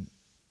indicating,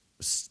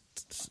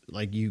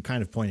 like you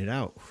kind of pointed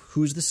out,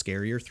 who's the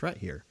scarier threat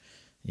here?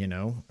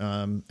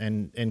 And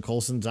in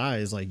Coulson's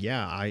eyes, like,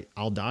 yeah,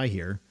 I'll die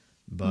here,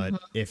 but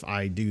if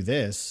I do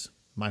this,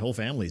 my whole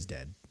family's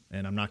dead,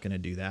 and I'm not going to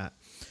do that.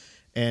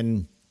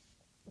 And,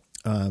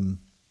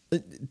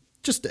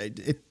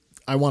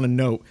 I want to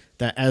note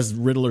that as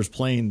Riddler's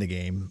playing the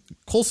game,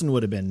 Coulson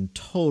would have been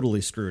totally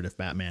screwed if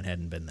Batman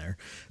hadn't been there.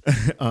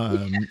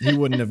 He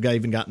wouldn't have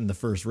even gotten the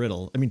first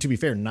riddle. I mean, to be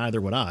fair,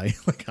 neither would I.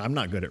 Like, I'm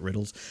not good at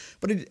riddles,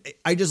 but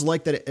I just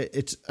like that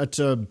it's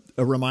a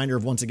reminder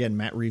of, once again,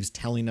 Matt Reeves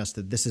telling us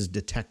that this is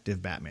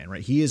Detective Batman,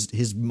 right?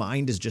 His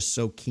mind is just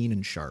so keen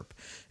and sharp.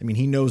 I mean,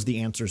 he knows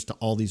the answers to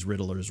all these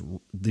riddles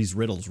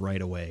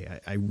right away.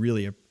 I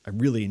really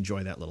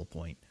enjoy that little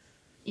point.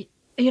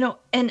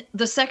 And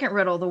the second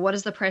riddle, what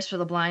is the price for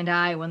the blind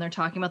eye, when they're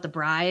talking about the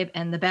bribe,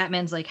 and the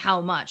Batman's like, how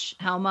much?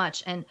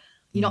 And,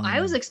 I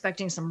was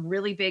expecting some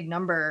really big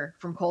number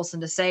from Coulson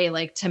to say,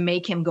 like, to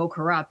make him go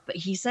corrupt. But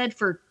he said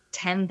for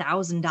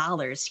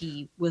 $10,000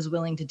 he was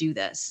willing to do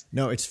this.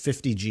 No, it's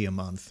 $50,000 a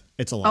month.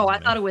 It's a lot. Oh, I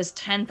thought it was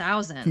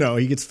 $10,000. No,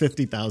 he gets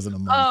 $50,000 a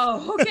month.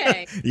 Oh,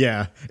 okay.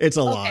 Yeah, it's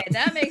a lot. Okay,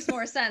 that makes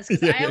more sense,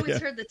 because I always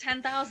heard the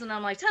 $10,000.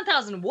 I'm like,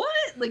 $10,000 what?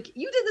 Like,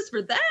 you did this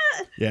for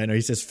that? Yeah, no,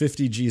 he says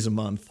 $50,000 a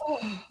month. Oh,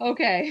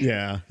 okay.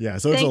 Yeah.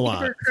 So it's a lot.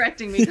 Thank you for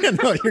correcting me. Yeah,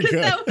 no, you're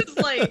good. That was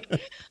like,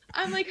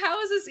 I'm like,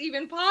 how is this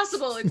even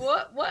possible? Like,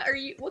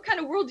 what kind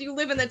of world do you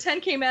live in that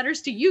 10K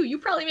matters to you? You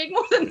probably make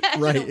more than that.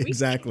 Right,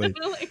 exactly.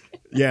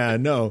 Yeah,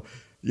 no.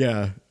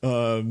 Yeah.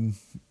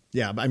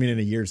 Yeah, but I mean, in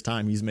a year's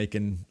time, he's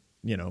making,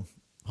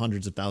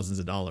 hundreds of thousands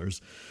of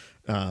dollars.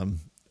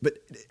 But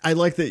I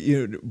like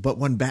that, but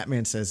when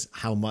Batman says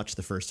how much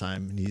the first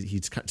time, and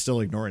he's still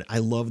ignoring it. I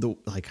love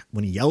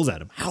when he yells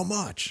at him, how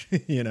much,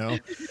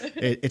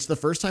 it's the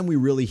first time we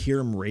really hear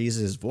him raise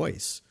his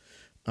voice.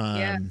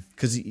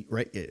 Cause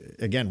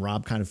again,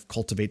 Rob kind of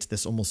cultivates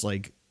this almost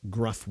like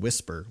gruff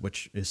whisper,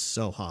 which is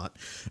so hot.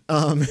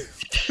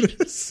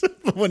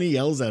 When he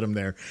yells at him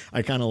there,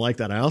 I kind of like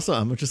that.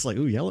 I'm just like,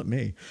 ooh, yell at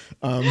me.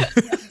 I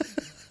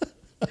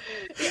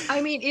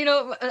mean,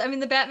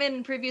 the Batman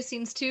in previous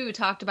scenes too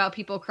talked about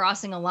people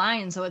crossing a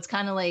line. So it's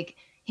kind of like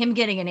him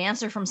getting an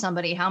answer from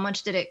somebody. How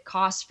much did it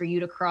cost for you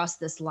to cross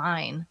this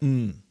line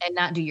and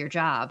not do your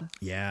job?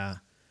 Yeah.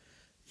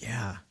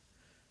 Yeah.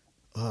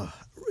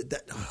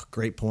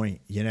 Great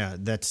point. Yeah.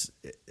 That's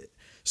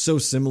so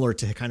similar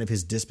to kind of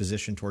his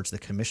disposition towards the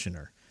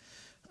commissioner.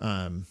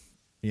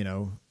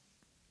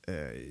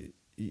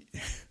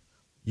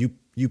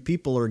 You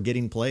people are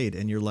getting played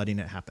and you're letting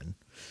it happen.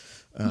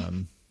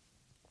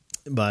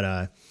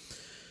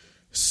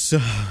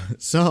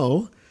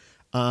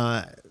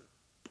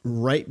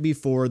 Right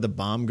before the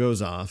bomb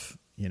goes off,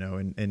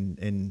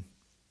 and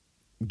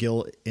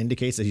Gil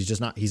indicates that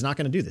he's not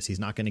going to do this. He's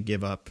not going to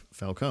give up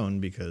Falcone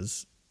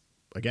because,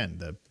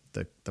 again,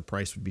 the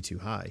price would be too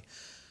high.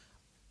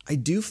 I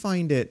do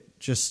find it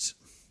just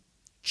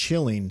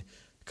chilling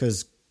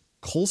because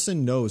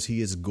Coulson knows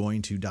he is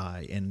going to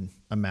die in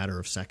a matter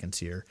of seconds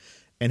here.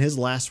 And his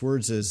last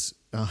words is,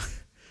 hold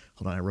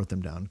on, I wrote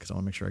them down because I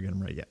want to make sure I get them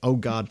right. Yeah. Oh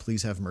God,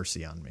 please have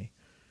mercy on me.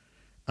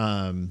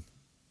 I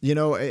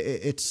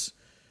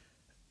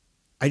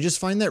just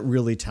find that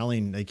really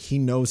telling. Like, he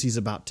knows he's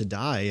about to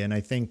die. And I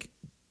think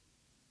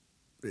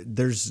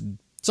there's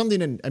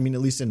something at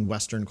least in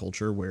Western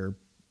culture where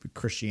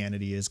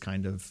Christianity is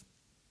kind of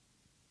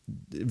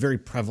very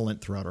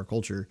prevalent throughout our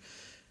culture.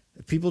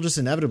 People just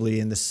inevitably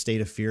in this state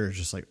of fear is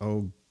just like,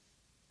 oh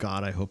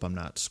God, I hope I'm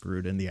not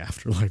screwed in the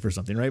afterlife or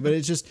something. Right. But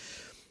it's just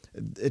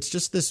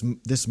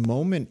this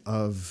moment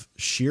of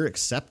sheer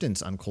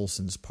acceptance on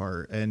Coulson's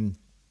part. And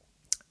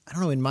I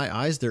don't know, in my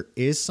eyes, there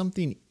is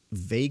something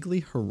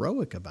vaguely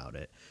heroic about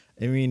it.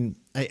 I mean,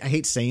 I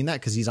hate saying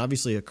that because he's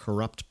obviously a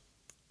corrupt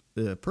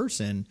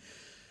person,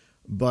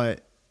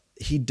 but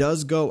he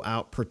does go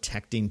out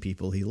protecting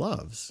people he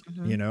loves.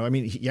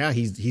 Mm-hmm.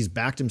 He's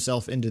backed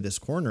himself into this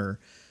corner,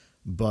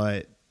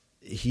 but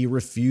he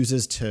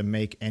refuses to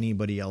make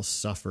anybody else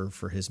suffer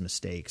for his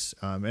mistakes.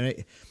 And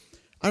I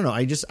don't know.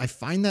 I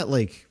find that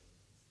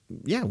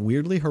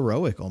weirdly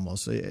heroic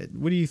almost.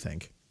 What do you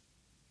think?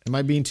 Am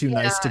I being too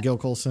nice to Gil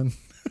Coulson?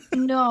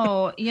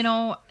 No,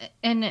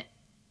 I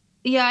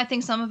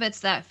think some of it's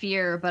that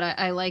fear, but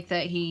I like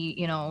that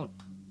he,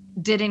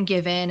 didn't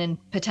give in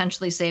and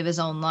potentially save his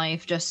own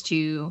life just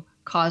to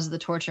cause the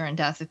torture and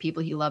death of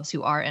people he loves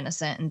who are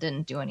innocent and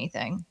didn't do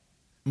anything.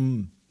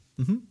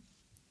 Mm-hmm.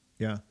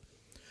 Yeah.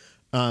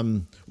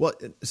 And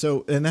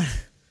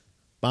that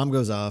bomb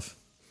goes off.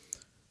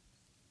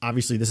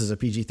 Obviously this is a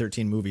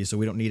PG-13 movie, so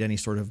we don't need any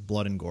sort of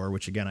blood and gore,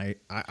 which again,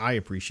 I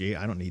appreciate.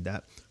 I don't need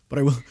that. But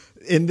I will,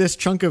 in this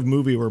chunk of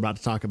movie we're about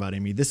to talk about,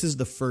 Amy, this is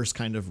the first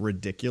kind of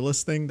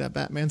ridiculous thing that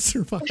Batman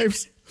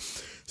survives.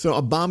 So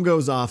a bomb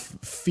goes off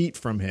feet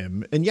from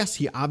him. And yes,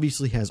 he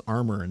obviously has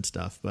armor and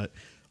stuff, but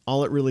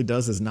all it really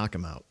does is knock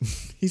him out.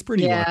 He's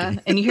pretty lucky.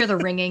 And you hear the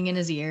ringing in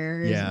his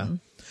ears. Yeah.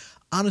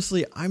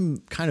 Honestly, I'm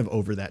kind of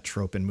over that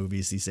trope in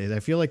movies these days. I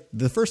feel like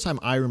the first time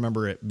I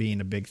remember it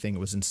being a big thing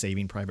was in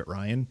Saving Private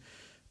Ryan.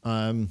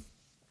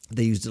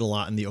 They used it a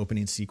lot in the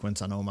opening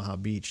sequence on Omaha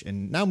Beach,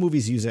 and now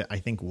movies use it, I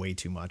think, way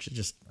too much. It's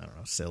just, I don't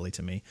know, silly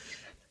to me.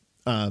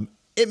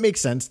 It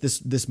makes sense.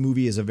 This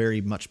movie is a very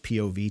much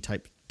POV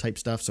type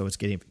stuff, so it's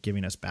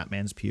giving us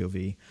Batman's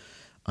POV.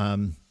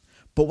 But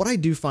what I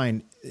do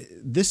find,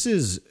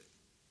 this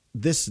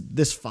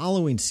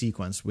following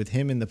sequence with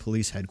him in the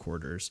police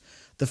headquarters,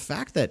 the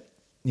fact that,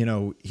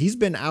 he's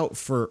been out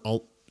for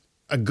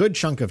a good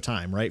chunk of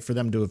time, right? For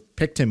them to have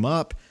picked him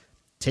up,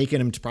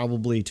 taken him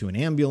probably to an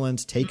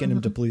ambulance, taken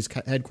him to police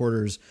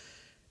headquarters.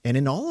 And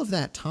in all of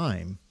that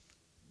time,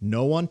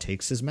 no one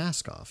takes his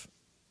mask off.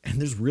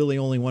 And there's really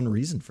only one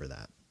reason for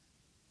that.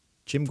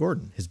 Jim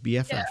Gordon, his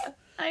BFF. Yeah,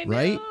 I know.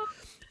 Right?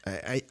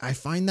 I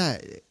find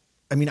that,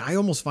 I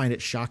almost find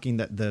it shocking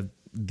that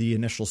the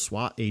initial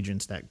SWAT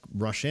agents that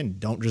rush in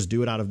don't just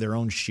do it out of their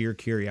own sheer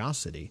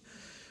curiosity.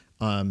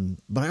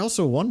 But I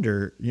also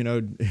wonder,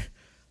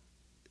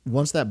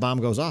 once that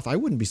bomb goes off, I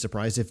wouldn't be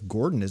surprised if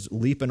Gordon is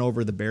leaping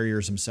over the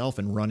barriers himself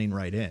and running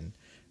right in.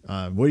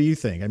 What do you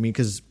think?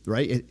 Because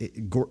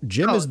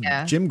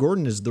Jim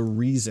Gordon is the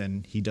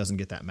reason he doesn't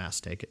get that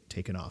mask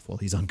taken off while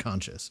he's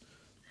unconscious.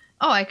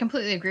 Oh, I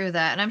completely agree with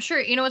that. And I'm sure,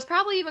 it's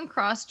probably even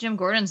crossed Jim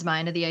Gordon's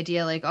mind of the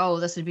idea like, oh,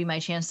 this would be my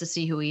chance to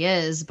see who he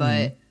is.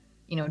 But,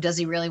 does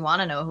he really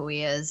want to know who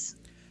he is?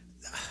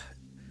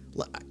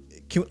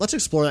 Let's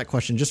explore that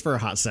question just for a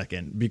hot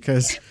second,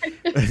 because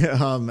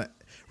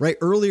right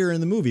earlier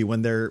in the movie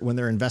when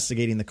they're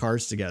investigating the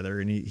cars together,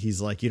 and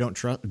he's like,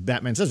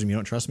 Batman says to him, you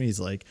don't trust me? He's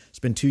like, it's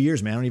been 2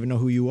 years, man. I don't even know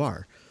who you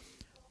are.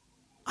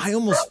 I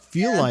almost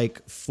feel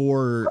like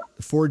for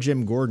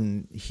Jim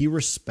Gordon, he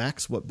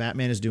respects what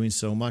Batman is doing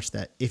so much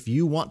that if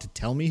you want to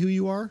tell me who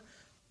you are,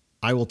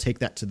 I will take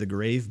that to the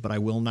grave, but I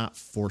will not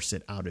force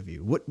it out of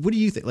you. What do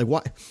you think? Like,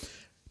 what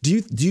do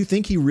you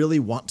think he really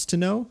wants to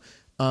know?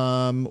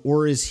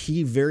 Or is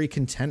he very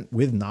content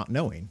with not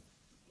knowing?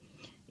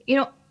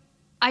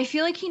 I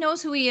feel like he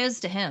knows who he is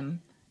to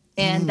him.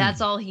 And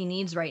that's all he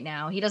needs right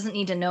now. He doesn't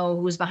need to know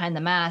who's behind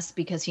the mask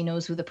because he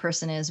knows who the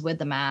person is with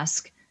the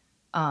mask.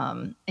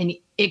 And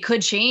it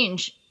could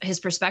change his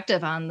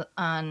perspective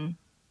on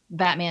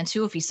Batman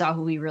too if he saw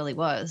who he really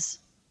was.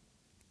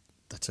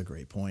 That's a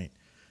great point.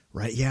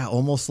 Right. Yeah.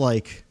 Almost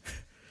like,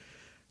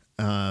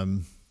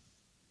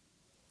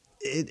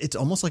 it's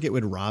almost like it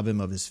would rob him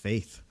of his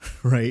faith.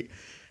 Right.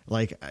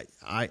 Like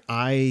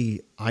I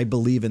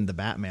believe in the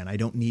Batman. I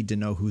don't need to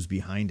know who's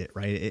behind it.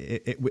 Right.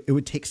 It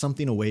would take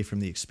something away from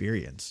the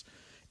experience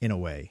in a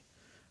way.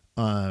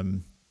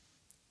 And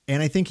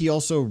I think he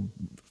also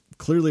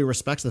clearly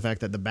respects the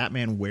fact that the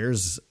Batman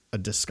wears a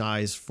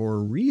disguise for a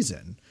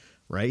reason.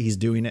 Right. He's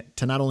doing it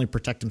to not only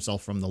protect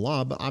himself from the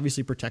law, but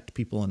obviously protect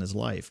people in his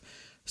life.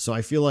 So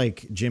I feel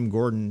like Jim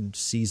Gordon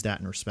sees that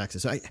and respects it.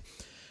 So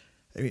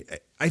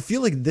I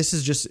feel like this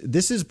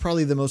is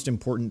probably the most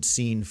important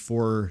scene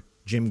for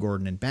Jim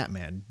Gordon and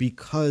Batman,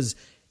 because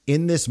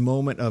in this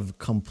moment of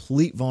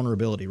complete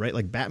vulnerability, right?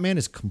 Like Batman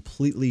is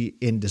completely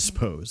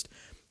indisposed.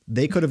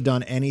 They could have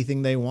done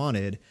anything they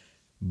wanted,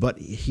 but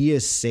he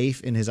is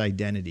safe in his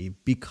identity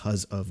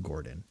because of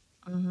Gordon.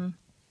 Mm-hmm.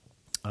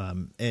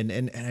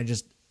 And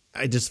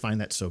I just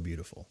find that so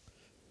beautiful.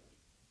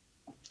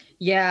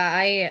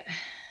 Yeah,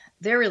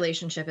 their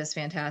relationship is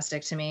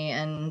fantastic to me,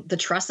 and the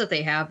trust that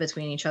they have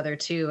between each other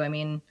too. I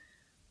mean,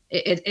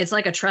 it's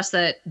like a trust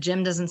that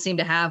Jim doesn't seem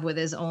to have with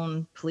his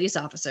own police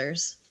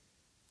officers.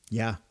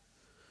 Yeah.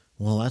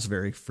 Well, that's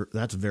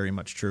very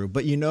much true.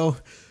 But you know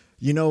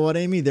what,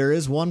 Amy? There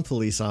is one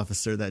police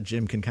officer that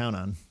Jim can count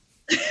on.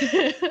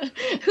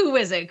 Who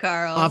is it,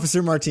 Carl?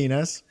 Officer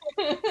Martinez.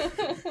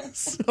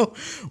 So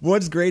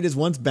what's great is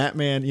once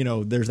Batman,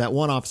 there's that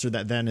one officer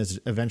that then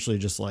is eventually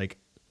just like,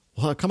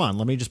 well, come on,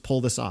 let me just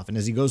pull this off. And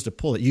as he goes to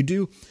pull it, you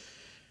do.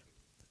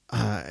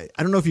 I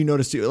don't know if you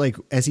noticed too, like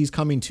as he's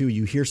coming to,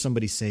 you hear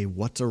somebody say,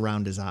 "What's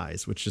around his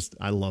eyes?" Which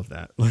I love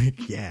that.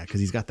 Like, yeah, because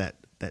he's got that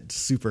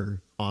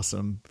super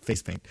awesome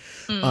face paint.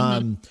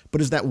 Mm-hmm.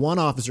 But as that one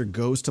officer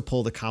goes to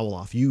pull the cowl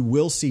off, you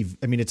will see.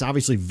 I mean, it's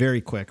obviously very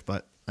quick,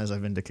 but as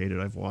I've indicated,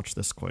 I've watched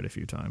this quite a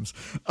few times.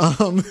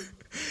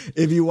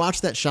 If you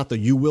watch that shot, though,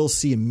 you will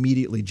see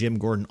immediately Jim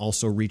Gordon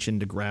also reach in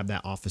to grab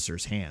that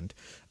officer's hand.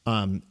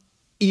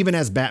 Even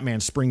as Batman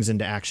springs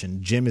into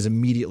action, Jim is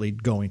immediately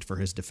going for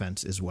his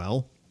defense as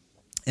well.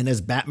 And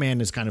as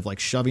Batman is kind of like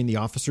shoving the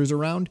officers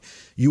around,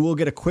 you will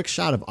get a quick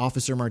shot of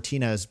Officer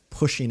Martinez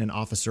pushing an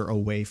officer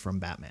away from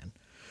Batman.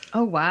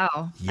 Oh,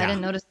 wow. Yeah. I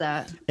didn't notice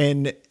that.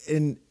 And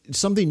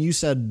something you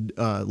said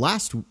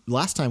last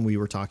time we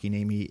were talking,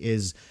 Amy,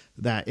 is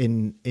that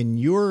in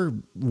your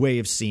way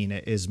of seeing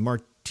it is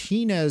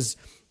Martinez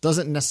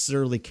doesn't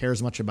necessarily care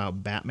as much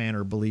about Batman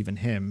or believe in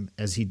him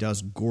as he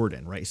does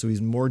Gordon, right? So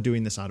he's more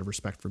doing this out of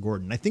respect for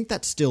Gordon. I think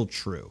that's still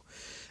true.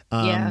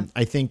 Yeah.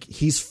 I think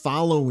he's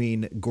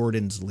following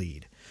Gordon's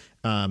lead.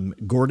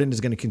 Gordon is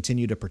going to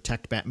continue to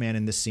protect Batman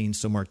in this scene.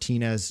 So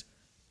Martinez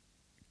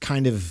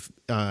kind of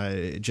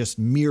just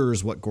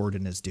mirrors what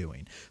Gordon is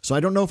doing. So I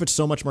don't know if it's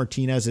so much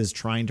Martinez is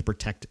trying to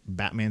protect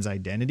Batman's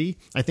identity.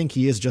 I think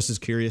he is just as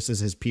curious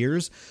as his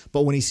peers.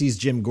 But when he sees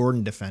Jim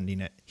Gordon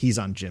defending it, he's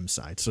on Jim's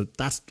side. So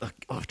that's,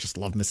 I just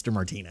love Mr.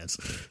 Martinez.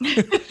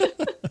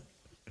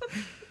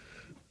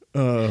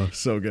 Oh,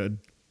 so good.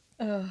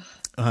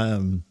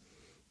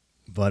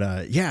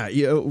 But yeah,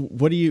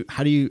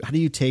 how do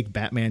you take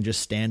Batman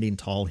just standing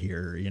tall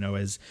here,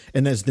 as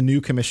the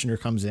new commissioner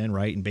comes in,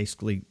 right, and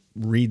basically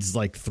reads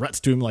like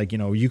threats to him, like,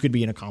 you could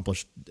be an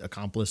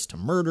accomplice to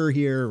murder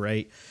here,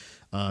 right?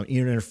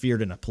 You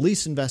interfered in a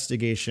police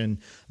investigation.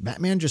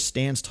 Batman just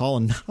stands tall,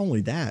 and not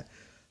only that,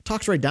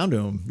 talks right down to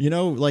him,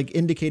 like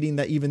indicating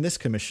that even this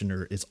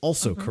commissioner is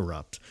also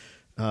corrupt.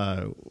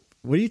 What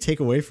do you take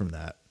away from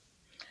that?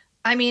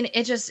 I mean,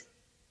 it just,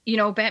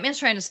 Batman's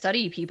trying to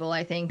study people,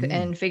 I think,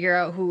 and figure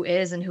out who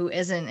is and who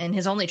isn't. And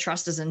his only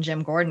trust is in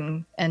Jim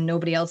Gordon and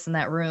nobody else in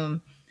that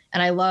room.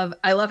 And I love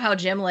how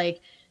Jim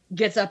like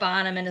gets up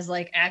on him and is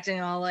like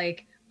acting all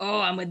like, "Oh,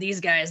 I'm with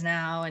these guys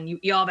now, and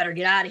you all better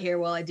get out of here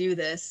while I do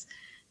this."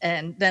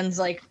 And Ben's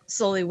like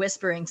slowly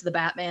whispering to the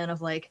Batman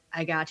of like,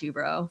 "I got you,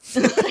 bro."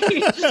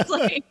 just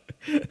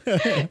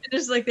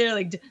like they're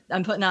like,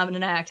 "I'm putting on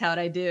an act. How'd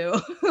I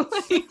do?"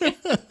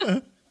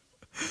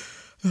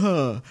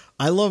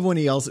 I love when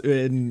he yells,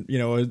 and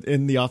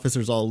the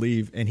officers all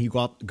leave, and he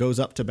goes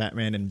up to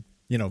Batman and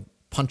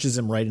punches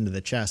him right into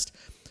the chest.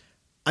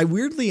 I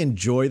weirdly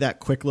enjoy that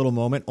quick little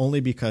moment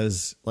only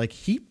because like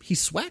he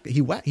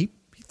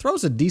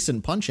throws a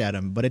decent punch at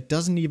him, but it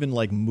doesn't even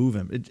like move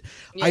him.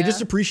 I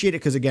just appreciate it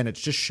because again, it's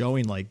just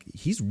showing like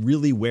he's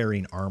really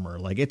wearing armor.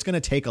 Like it's going to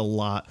take a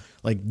lot.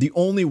 Like the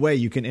only way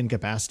you can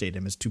incapacitate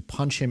him is to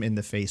punch him in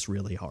the face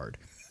really hard.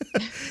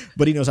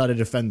 But he knows how to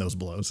defend those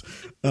blows.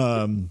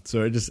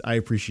 So I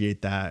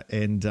appreciate that.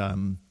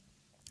 And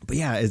but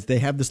yeah, as they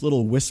have this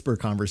little whisper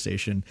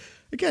conversation,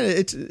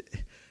 again,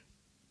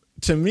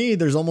 to me,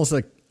 there's almost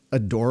like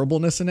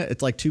adorableness in it.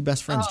 It's like two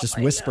best friends just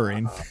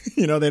whispering.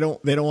 They don't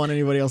want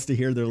anybody else to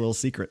hear their little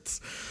secrets.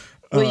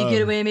 Well, you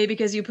get away maybe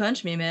because you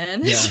punch me,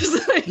 man. Yeah.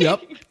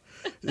 Yep.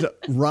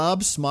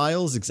 Rob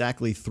smiles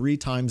exactly 3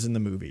 times in the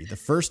movie. The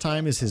first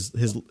time is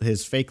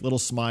his fake little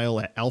smile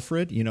at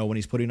Alfred, you know, when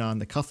he's putting on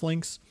the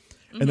cufflinks.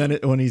 And then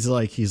when he's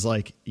like,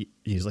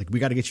 we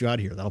got to get you out of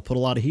here. That'll put a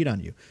lot of heat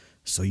on you.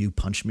 So you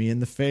punch me in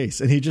the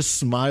face. And he just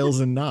smiles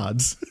and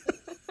nods.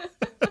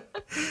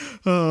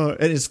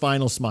 And his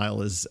final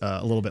smile is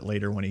a little bit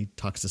later when he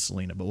talks to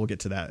Selena, but we'll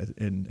get to that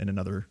in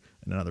another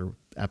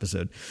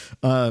episode.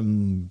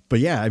 But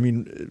yeah, I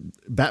mean,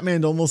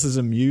 Batman almost is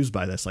amused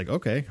by this. Like,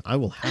 okay, I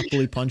will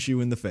happily punch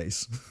you in the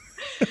face.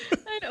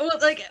 Well,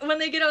 like when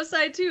they get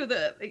outside too,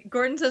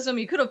 Gordon says to him,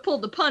 "You could have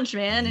pulled the punch,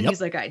 man," and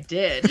he's like, "I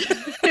did."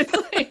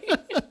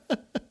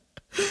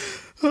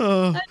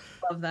 I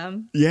love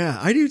them. Yeah,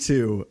 I do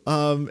too.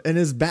 And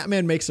as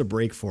Batman makes a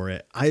break for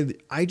it, I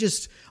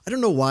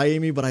don't know why,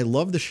 Amy, but I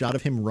love the shot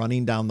of him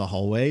running down the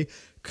hallway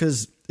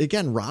because,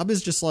 again, Rob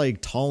is just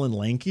like tall and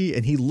lanky,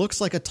 and he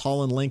looks like a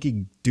tall and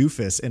lanky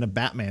doofus in a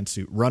Batman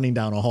suit running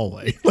down a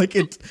hallway. Like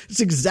it's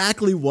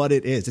exactly what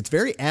it is. It's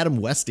very Adam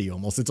Westy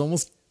almost. It's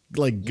almost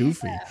like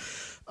goofy. Yeah.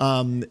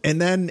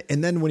 And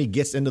then when he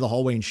gets into the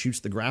hallway and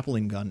shoots the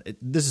grappling gun,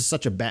 this is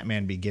such a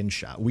Batman Begins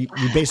shot. We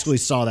basically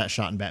saw that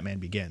shot in Batman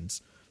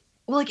Begins.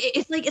 Well,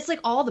 it's like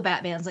all the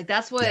Batmans. Like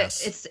that's what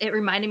it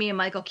reminded me of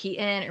Michael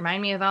Keaton. It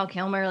reminded me of Val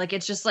Kilmer. Like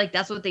it's just like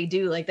that's what they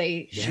do. Like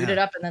they shoot it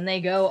up and then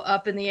they go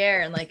up in the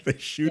air and like they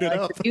shoot it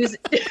up. The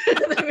music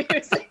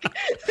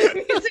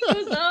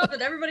goes up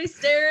and everybody's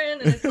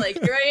staring and it's like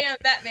here I am,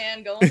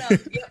 Batman going up.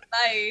 Yep,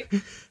 bye.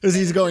 As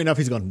he's going up,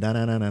 he's going na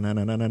na na na na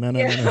na na na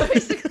na.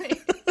 Basically.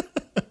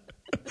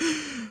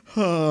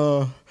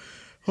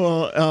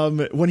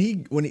 When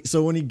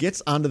he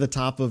gets onto the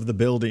top of the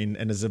building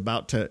and is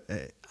about to,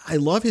 I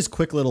love his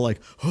quick little like,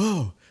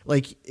 oh,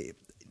 like,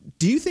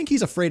 do you think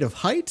he's afraid of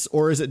heights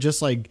or is it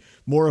just like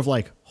more of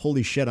like,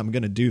 holy shit, I'm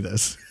going to do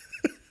this?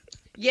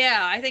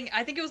 Yeah, I think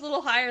it was a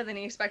little higher than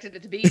he expected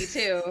it to be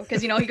too,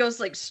 because he goes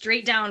like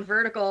straight down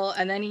vertical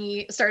and then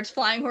he starts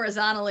flying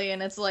horizontally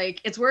and it's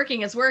like it's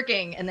working,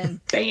 and then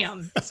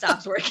bam, it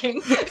stops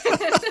working.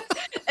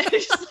 And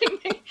it just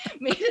like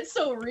made it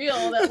so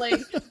real that like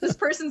this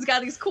person's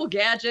got these cool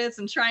gadgets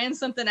and trying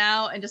something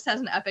out and just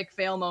has an epic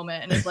fail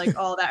moment and it's like,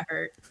 oh, that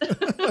hurt.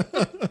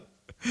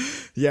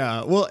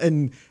 Yeah, well,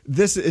 and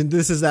this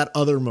is that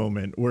other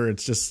moment where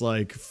it's just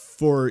like,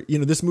 for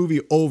this movie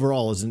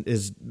overall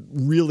is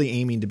really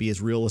aiming to be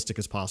as realistic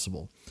as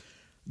possible.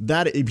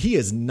 That he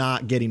is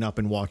not getting up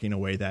and walking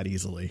away that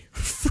easily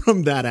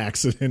from that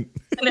accident.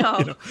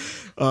 No.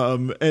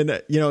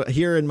 And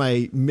here in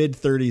my mid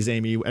 30s,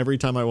 Amy, every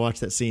time I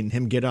watch that scene,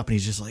 him get up and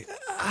he's just like,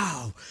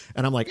 ow,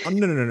 and I'm like, oh,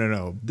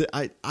 no.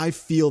 I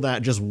feel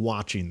that just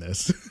watching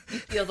this. You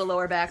feel the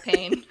lower back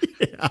pain.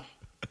 Yeah.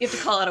 You have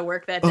to call out of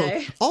work that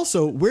day.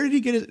 Also, where did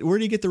he get it? Where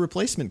did he get the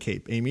replacement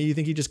cape, Amy? You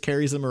think he just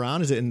carries them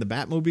around? Is it in the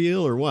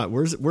Batmobile or what?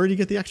 Where did he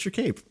get the extra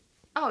cape?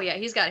 Oh yeah,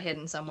 he's got it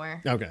hidden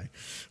somewhere. Okay.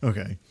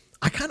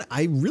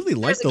 I really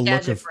like the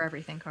look of for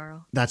everything,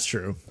 Carl. That's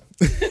true.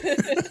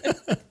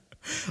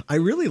 I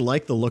really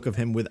like the look of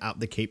him without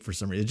the cape for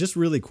some reason. It's just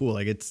really cool.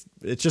 Like it's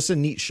just a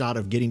neat shot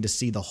of getting to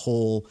see the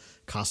whole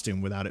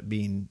costume without it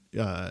being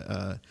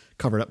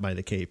covered up by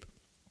the cape.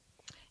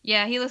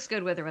 Yeah, he looks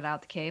good with or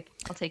without the cape.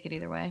 I'll take it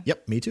either way.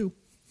 Yep, me too.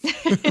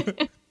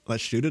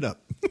 Let's shoot it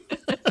up.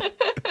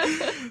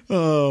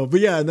 Oh, but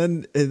yeah,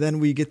 and then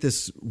we get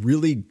this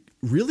really,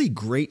 really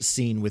great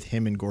scene with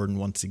him and Gordon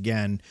once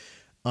again.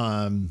 We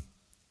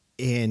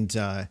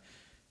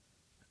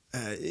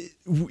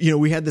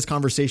had this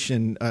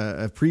conversation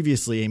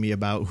previously, Amy,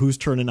 about who's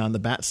turning on the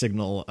bat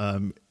signal.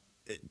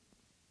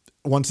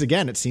 Once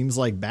again, it seems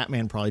like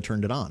Batman probably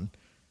turned it on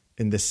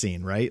in this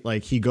scene, right?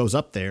 Like he goes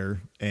up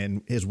there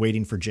and is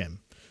waiting for Jim.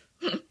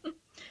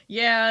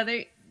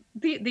 Yeah,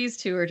 these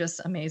two are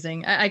just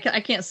amazing. I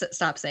can't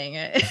stop saying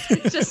it.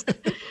 It's just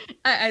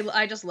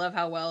I just love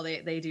how well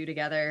they do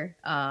together.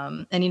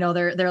 And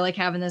they're like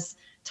having this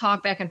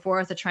talk back and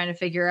forth of trying to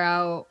figure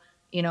out,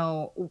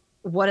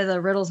 what do the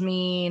riddles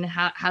mean?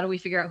 How do we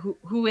figure out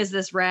who is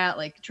this rat?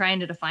 Like trying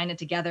to define it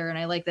together. And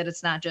I like that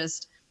it's not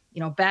just,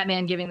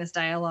 Batman giving this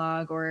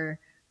dialogue or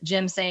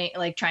Jim saying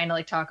like trying to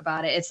like talk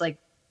about it. It's like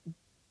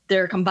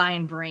their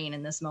combined brain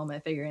in this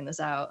moment figuring this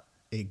out.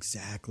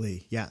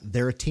 Exactly. Yeah,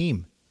 they're a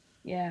team.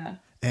 Yeah.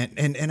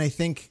 And I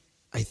think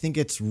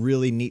it's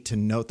really neat to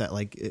note that,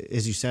 like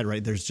as you said,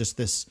 right, there's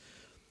this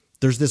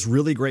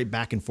really great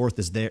back and forth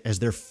as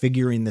they're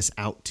figuring this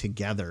out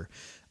together.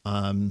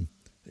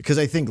 Because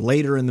I think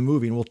later in the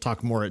movie, and we'll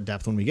talk more at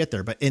depth when we get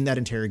there, but in that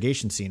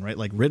interrogation scene, right,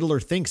 like Riddler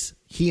thinks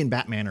he and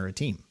Batman are a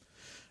team,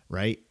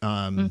 right?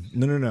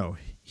 No.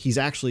 He's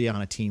actually on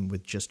a team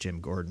with just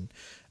Jim Gordon.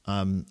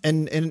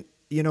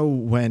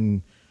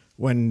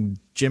 When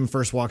Jim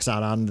first walks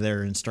out on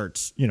there and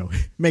starts,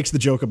 makes the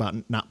joke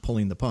about not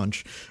pulling the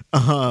punch.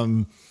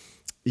 And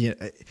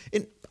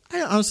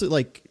I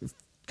honestly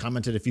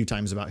commented a few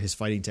times about his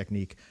fighting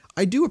technique.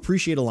 I do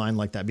appreciate a line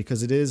like that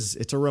because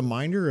it's a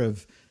reminder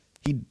of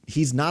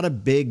he's not a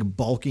big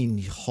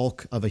bulking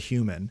hulk of a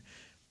human,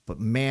 but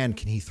man,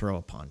 can he throw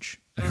a punch,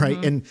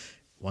 right? And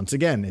once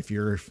again, if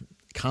you're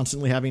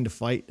constantly having to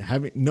fight,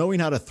 knowing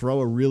how to throw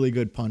a really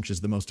good punch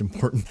is the most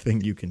important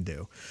thing you can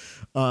do.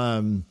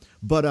 And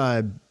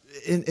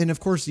of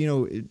course, you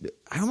know,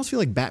 I almost feel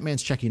like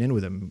Batman's checking in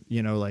with him,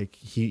 you know, like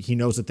he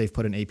knows that they've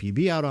put an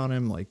APB out on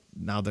him. Like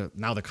now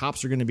the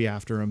cops are going to be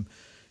after him.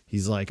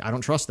 He's like, I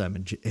don't trust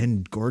them.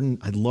 And Gordon,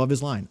 I love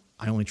his line.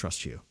 I only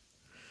trust you.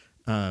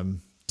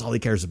 That's all he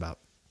cares about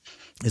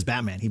is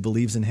Batman. He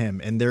believes in him,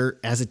 and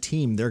as a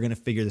team, they're going to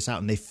figure this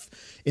out. And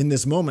in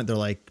this moment, they're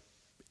like,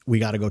 we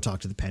got to go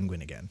talk to the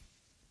Penguin again.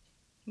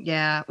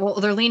 Yeah. Well,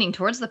 they're leaning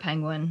towards the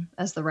Penguin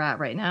as the Rat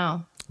right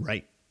now.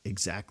 Right.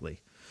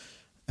 Exactly.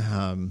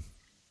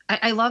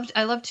 I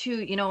love to,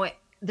 you know,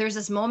 there's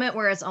this moment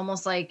where it's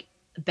almost like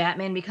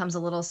Batman becomes a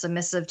little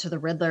submissive to the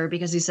Riddler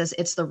because he says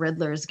it's the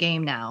Riddler's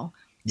game now.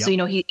 Yep. So, you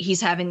know,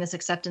 he's having this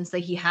acceptance that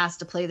he has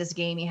to play this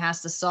game. He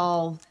has to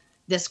solve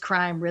this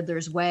crime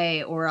Riddler's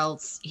way, or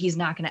else he's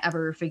not going to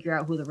ever figure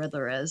out who the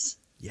Riddler is.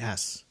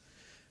 Yes.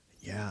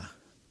 Yeah.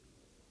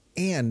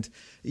 And,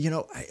 you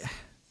know,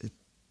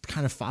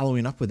 kind of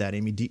following up with that,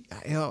 Amy,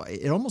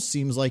 it almost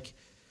seems like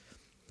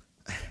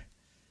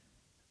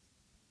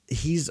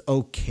he's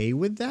okay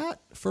with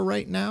that for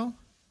right now.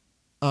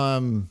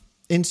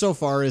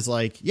 Insofar as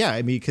like, yeah,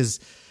 I mean,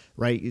 because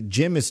right,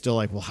 Jim is still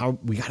like, well,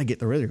 we got to get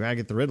the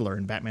Riddler,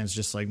 and Batman's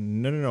just like,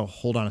 no,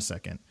 hold on a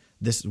second.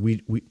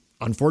 We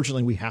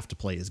unfortunately we have to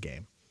play his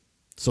game,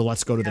 so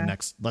let's go to the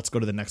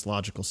next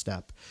logical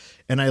step.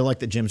 And I like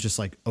that Jim's just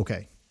like,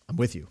 okay, I'm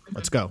with you.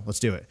 Let's go. Let's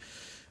do it.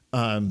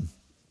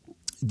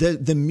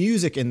 The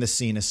music in this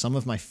scene is some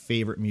of my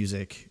favorite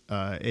music.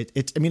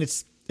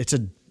 It's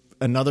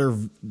another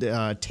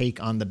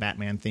take on the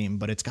Batman theme,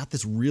 but it's got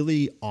this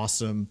really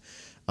awesome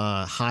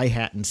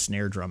hi-hat and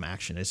snare drum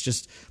action. It's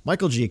just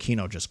Michael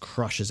Giacchino just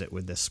crushes it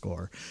with this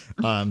score.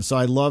 So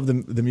I love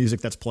the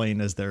music that's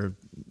playing as they're,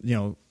 you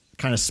know,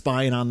 kind of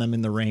spying on them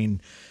in the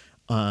rain.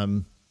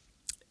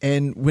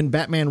 And when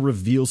Batman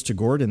reveals to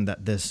Gordon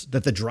that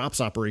the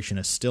drops operation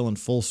is still in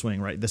full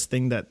swing, right? This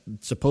thing that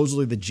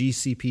supposedly the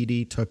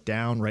GCPD took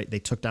down, right? They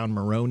took down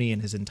Maroni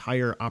and his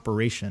entire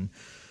operation.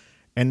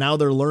 And now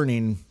they're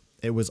learning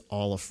it was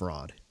all a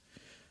fraud.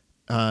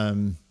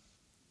 Right.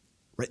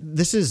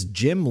 This is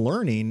Jim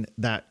learning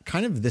that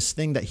kind of this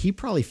thing that he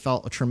probably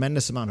felt a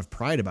tremendous amount of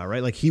pride about,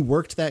 right? Like he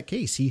worked that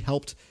case. He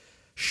helped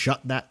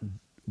shut that,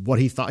 what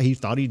he thought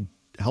he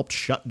helped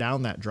shut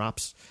down that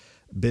drops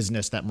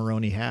business that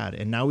Maroni had.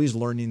 And now he's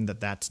learning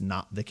that that's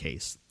not the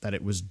case, that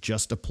it was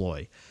just a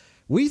ploy.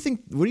 How do you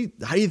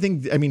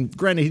think, I mean,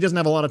 granted, he doesn't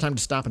have a lot of time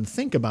to stop and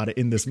think about it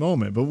in this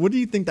moment, but what do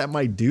you think that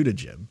might do to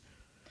Jim?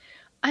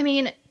 I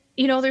mean,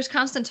 you know, there's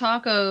constant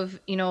talk of,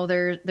 you know,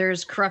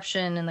 there's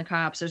corruption in the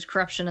cops. There's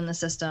corruption in the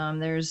system.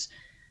 There's,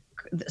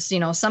 you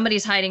know,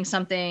 somebody's hiding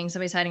something.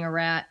 Somebody's hiding a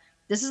rat.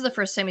 This is the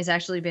first time he's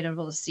actually been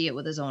able to see it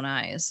with his own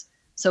eyes.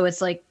 So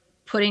it's like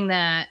putting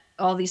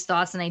all these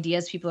thoughts and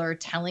ideas people are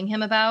telling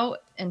him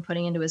about and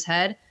putting into his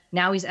head.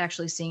 Now he's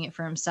actually seeing it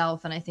for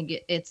himself. And I think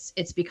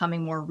it's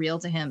becoming more real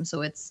to him.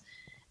 So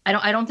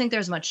I don't think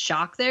there's much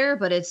shock there,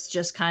 but it's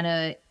just kind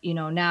of, you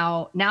know,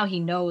 now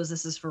he knows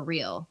this is for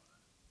real.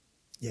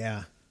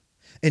 Yeah.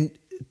 And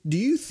do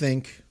you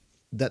think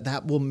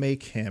that will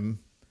make him,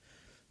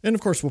 and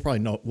of course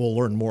we'll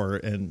learn more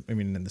in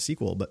the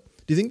sequel, but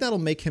do you think that'll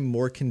make him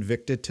more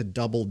convicted to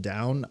double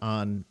down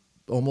on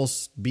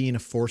almost being a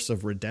force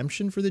of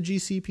redemption for the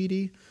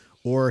GCPD,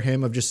 or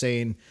him of just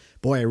saying,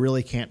 boy, I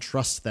really can't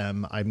trust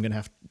them. I'm going to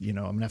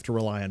have to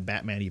rely on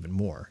Batman even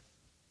more.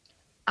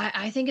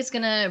 I think it's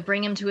going to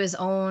bring him to his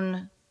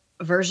own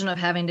version of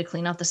having to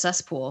clean out the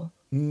cesspool.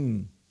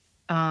 You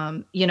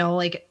know,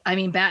 like, I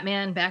mean,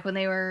 Batman back when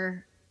they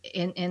were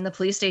in the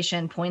police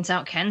station points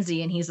out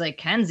Kenzie, and he's like,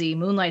 Kenzie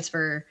moonlights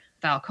for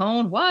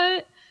Falcone,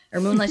 what? Or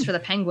moonlights for the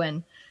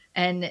Penguin.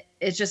 And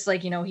it's just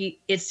like, you know,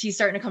 he's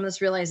starting to come to this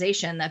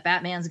realization that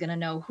Batman's going to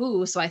know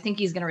who. So I think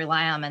he's going to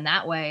rely on him in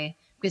that way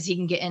because he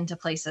can get into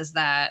places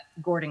that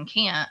Gordon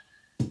can't.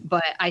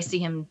 But I see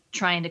him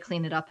trying to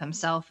clean it up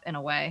himself in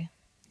a way.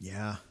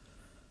 Yeah.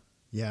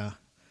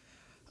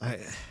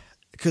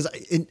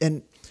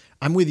 And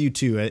I'm with you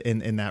too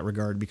in that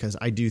regard, because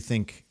I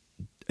think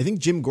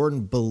Jim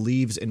Gordon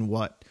believes in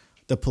what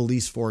the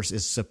police force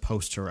is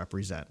supposed to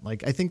represent.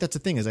 Like, I think that's the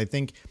thing is I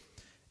think,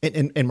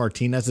 and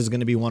Martinez is going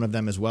to be one of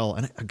them as well.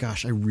 And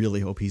gosh, I really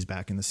hope he's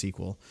back in the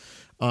sequel.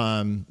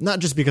 Not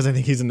just because I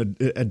think he's an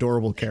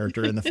adorable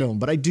character in the film,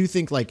 but I do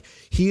think like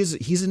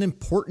he's an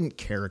important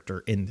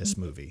character in this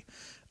movie.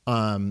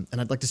 And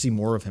I'd like to see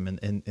more of him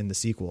in the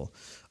sequel.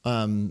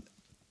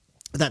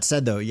 That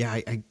said though, yeah,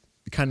 I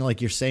kind of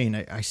like you're saying,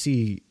 I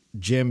see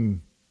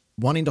Jim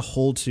wanting to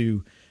hold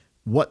to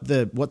what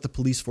the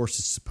police force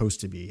is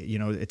supposed to be. You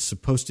know, it's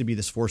supposed to be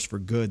this force for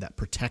good that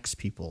protects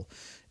people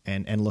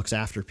and looks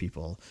after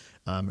people.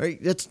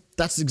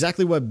 That's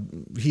exactly what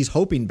he's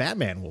hoping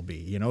Batman will be,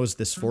 you know, is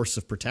this force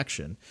of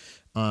protection.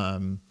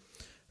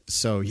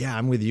 So yeah,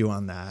 I'm with you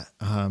on that.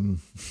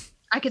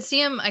 I could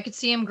see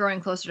him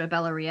growing closer to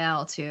Bella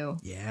Real too.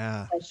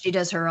 Yeah. She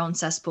does her own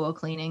cesspool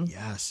cleaning.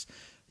 Yes.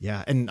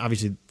 Yeah. And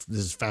obviously this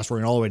is fast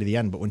forwarding all the way to the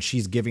end, but when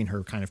she's giving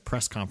her kind of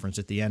press conference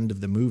at the end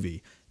of the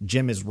movie,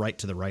 Jim is right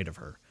to the right of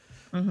her.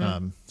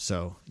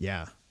 So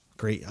yeah,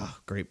 great. Oh,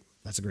 great.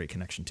 That's a great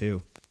connection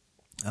too.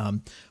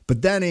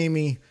 But then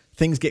Amy,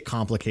 things get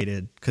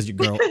complicated because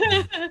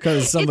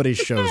somebody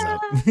shows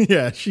up.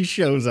 Yeah, she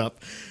shows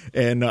up.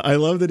 And I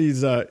love that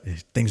he's,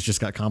 things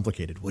just got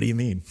complicated. What do you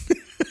mean?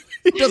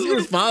 He doesn't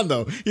respond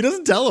though. He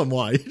doesn't tell him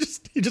why.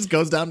 He just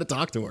goes down to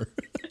talk to her.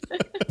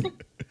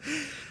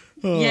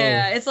 Oh.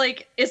 Yeah, it's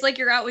like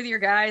you're out with your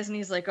guys and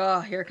he's like,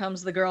 oh, here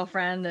comes the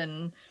girlfriend,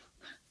 and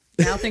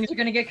now things are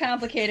going to get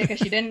complicated because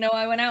she didn't know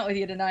I went out with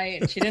you tonight,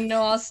 and she didn't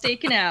know I was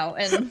staking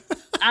out, and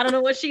I don't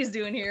know what she's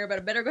doing here, but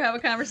I better go have a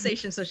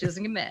conversation so she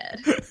doesn't get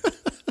mad.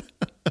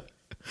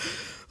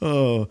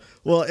 Oh,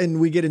 well,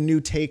 and we get a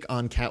new take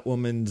on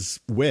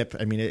Catwoman's whip.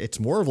 I mean, it's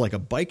more of like a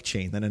bike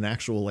chain than an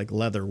actual like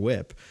leather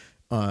whip.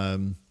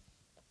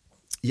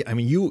 Yeah, I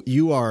mean,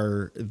 you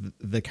are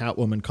the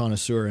Catwoman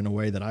connoisseur in a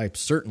way that I'm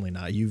certainly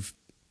not. You've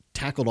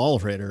tackled all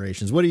of her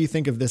iterations. What do you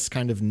think of this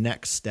kind of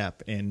next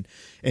step and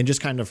just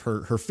kind of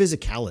her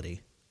physicality?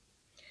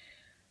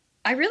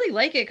 I really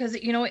like it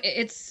because, you know,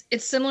 it's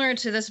similar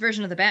to this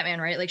version of the Batman,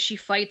 right? Like, she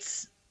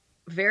fights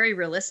very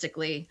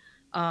realistically.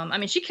 I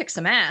mean, she kicks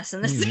some ass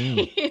in this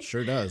scene.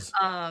 Sure does.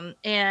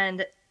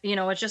 And you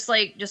know, it's just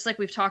like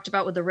we've talked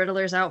about with the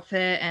Riddler's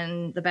outfit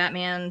and the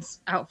Batman's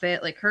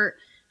outfit. Like,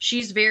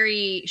 she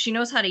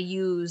knows how to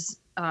use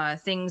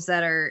things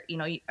that are, you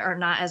know, are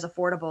not as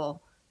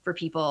affordable for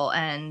people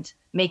and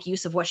make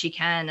use of what she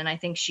can. And I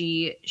think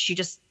she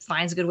just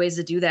finds good ways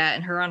to do that.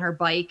 And her on her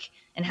bike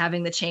and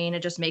having the chain,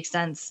 it just makes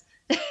sense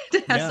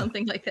to have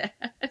something like that.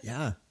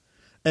 Yeah.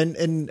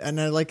 And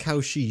I like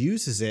how she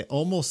uses it.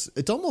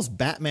 It's almost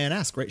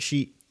Batman-esque, right?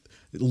 She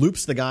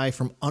loops the guy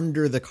from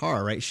under the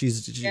car, right?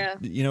 She's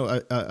you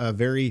know,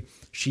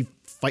 she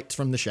fights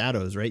from the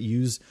shadows, right?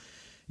 Use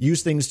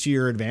things to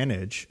your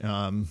advantage.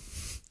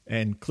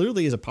 And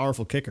clearly is a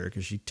powerful kicker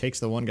because she takes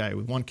the one guy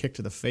with one kick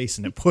to the face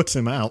and it puts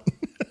him out.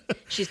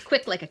 She's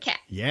quick like a cat.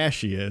 Yeah,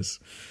 she is.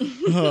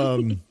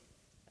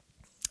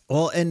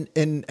 Well, and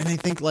I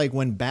think like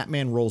when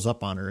Batman rolls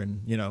up on her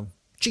and, you know,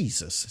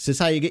 Jesus, is this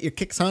how you get your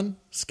kicks, hon?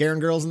 Scaring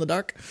girls in the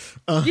dark?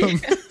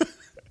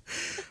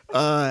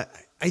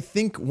 I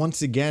think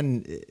once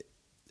again,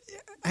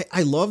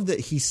 I love that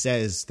he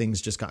says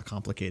things just got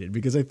complicated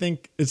because I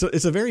think it's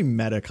a very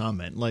meta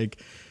comment.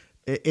 Like,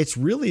 it's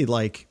really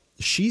like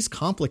she's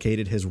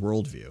complicated his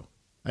worldview.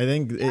 I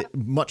think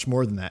much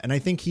more than that. And I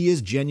think he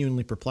is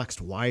genuinely perplexed.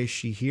 Why is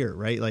she here?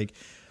 Right? Like,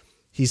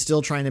 he's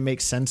still trying to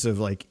make sense of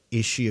like,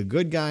 is she a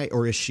good guy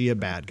or is she a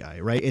bad guy?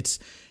 Right?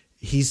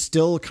 He's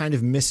still kind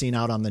of missing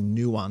out on the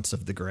nuance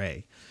of the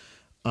gray.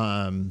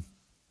 You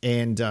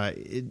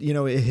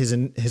know, his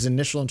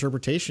initial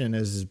interpretation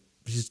is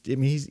just, I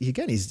mean,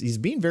 he's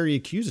being very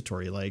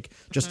accusatory, like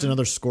just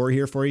another score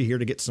here for you, here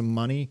to get some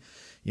money,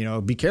 you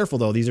know, be careful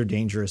though. These are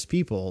dangerous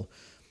people.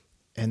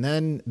 And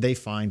then they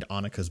find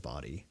Annika's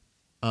body.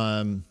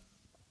 And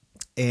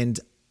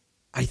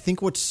I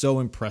think what's so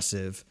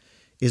impressive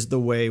is the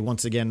way,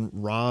 once again,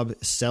 Rob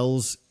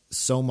sells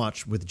so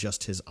much with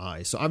just his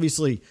eyes. So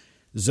obviously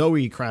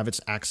Zoe Kravitz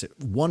acts it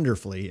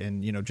wonderfully.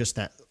 And, you know, just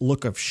that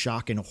look of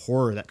shock and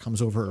horror that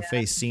comes over her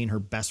face, seeing her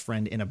best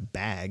friend in a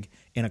bag,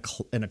 in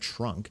a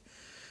trunk.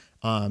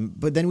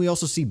 But then we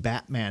also see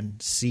Batman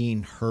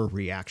seeing her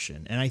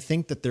reaction. And I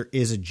think that there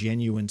is a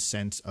genuine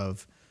sense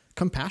of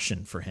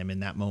compassion for him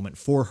in that moment,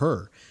 for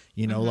her,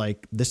 you know,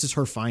 like this is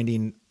her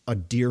finding a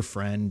dear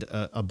friend,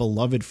 a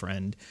beloved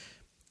friend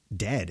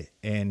dead.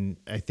 And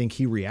I think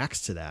he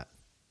reacts to that.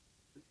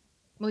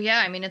 Well,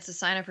 yeah, I mean, it's a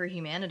sign of her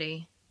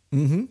humanity.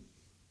 Mm-hmm.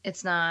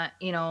 It's not,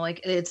 you know,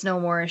 like it's no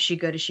more is she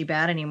good, is she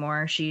bad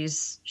anymore. She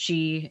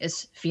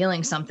is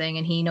feeling something,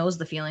 and he knows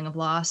the feeling of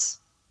loss.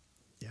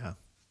 Yeah.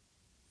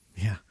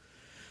 Yeah.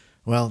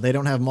 Well, they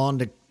don't have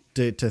Mon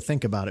to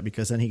think about it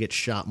because then he gets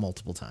shot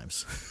multiple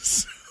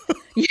times.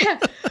 Yeah.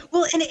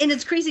 Well, and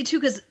it's crazy too,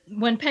 because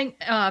when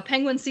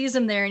Penguin sees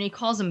him there and he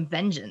calls him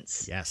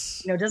Vengeance.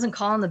 Yes. You know, doesn't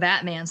call him the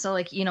Batman. So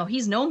like, you know,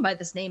 he's known by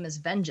this name as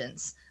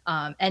Vengeance.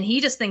 And he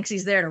just thinks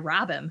he's there to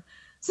rob him.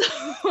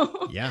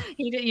 So yeah,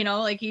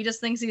 he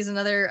just thinks he's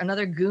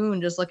another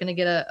goon just looking to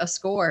get a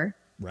score.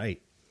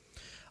 Right.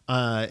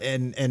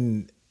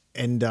 And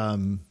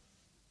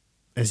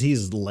as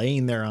he's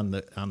laying there on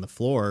the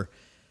floor,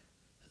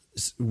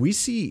 we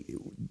see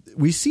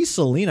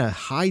Selina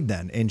hide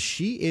then, and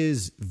she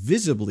is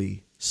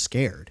visibly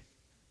scared.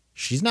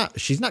 She's not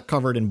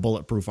covered in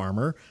bulletproof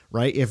armor,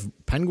 right? If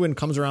Penguin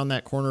comes around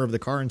that corner of the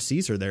car and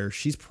sees her there,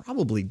 she's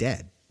probably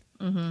dead.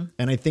 Mm-hmm.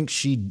 And I think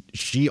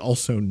she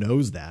also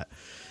knows that.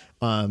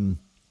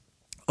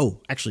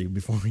 Actually,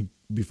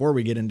 before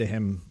we get into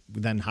him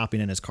then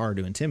hopping in his car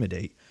to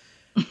intimidate,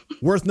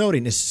 worth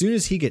noting, as soon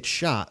as he gets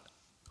shot,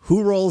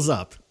 who rolls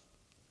up?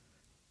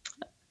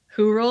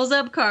 Who rolls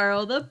up,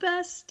 Carl? The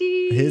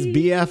bestie. His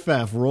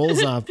BFF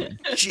rolls up.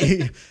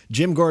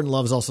 Jim Gordon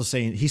loves also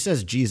saying, he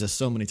says Jesus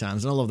so many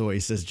times. And I love the way he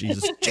says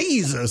Jesus.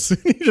 Jesus.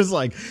 He just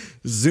like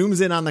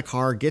zooms in on the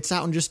car, gets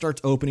out and just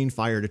starts opening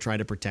fire to try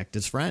to protect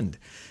his friend.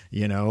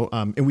 You know,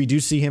 and we do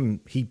see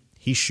him.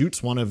 He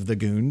shoots one of the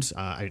goons.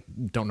 I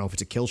don't know if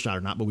it's a kill shot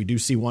or not, but we do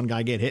see one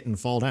guy get hit and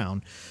fall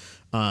down.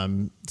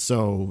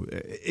 So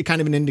it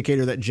kind of an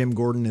indicator that Jim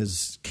Gordon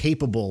is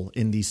capable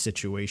in these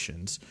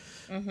situations.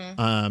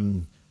 Mm-hmm.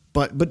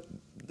 But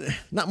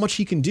not much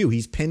he can do.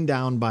 He's pinned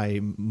down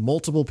by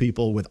multiple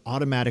people with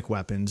automatic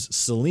weapons.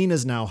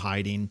 Selena's now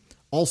hiding,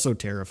 also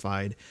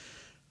terrified.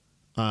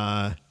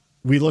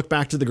 We look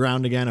back to the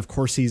ground again. Of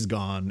course, he's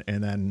gone.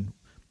 And then,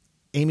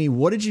 Amy,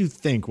 what did you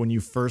think when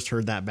you first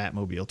heard that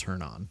Batmobile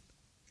turn on?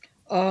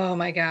 Oh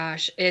my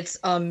gosh, it's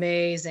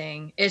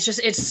amazing. It's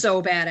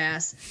so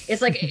badass.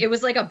 It's like, it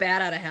was like a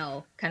bat out of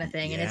hell kind of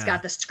thing. Yeah. And it's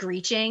got the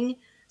screeching.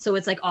 So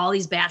it's like all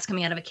these bats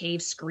coming out of a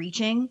cave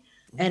screeching.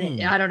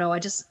 And I don't know.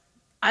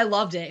 I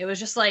loved it. It was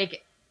just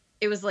like,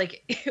 it was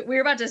like we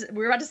were about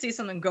to see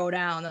something go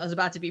down that was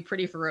about to be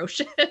pretty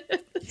ferocious.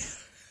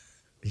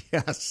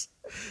 Yes.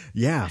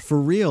 Yeah, for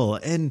real.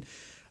 And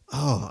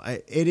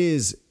it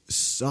is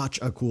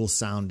such a cool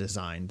sound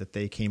design that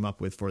they came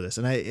up with for this.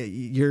 And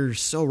you're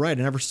so right.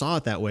 I never saw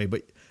it that way,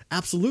 but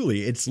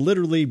absolutely. It's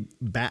literally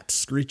bats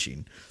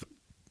screeching.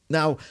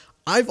 Now,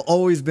 I've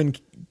always been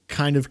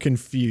kind of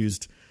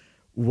confused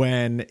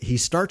when he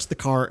starts the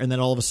car and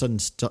then all of a sudden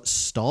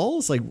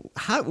stalls. Like,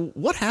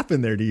 what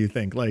happened there, do you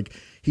think? Like,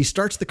 he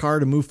starts the car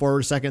to move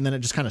forward a second, and then it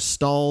just kind of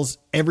stalls.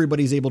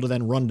 Everybody's able to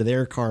then run to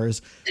their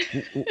cars.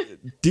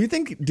 Do you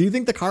think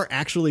the car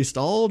actually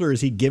stalled, or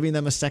is he giving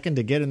them a second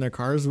to get in their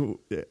cars?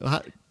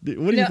 What do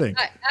you think?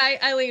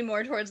 I lean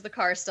more towards the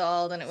car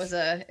stalled, and it was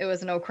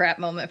a no crap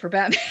moment for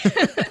Batman.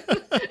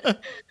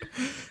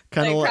 Probably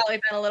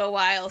been a little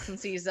while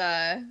since he's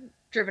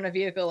driven a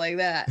vehicle like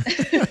that.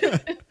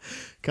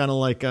 Kind of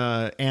like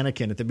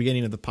Anakin at the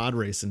beginning of the pod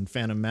race in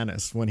Phantom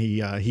Menace when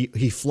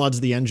he floods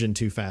the engine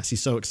too fast.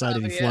 He's so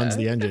excited he floods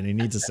the engine. He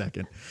needs a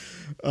second.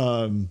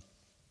 But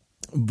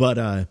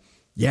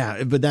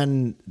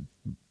then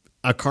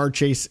a car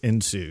chase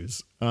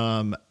ensues.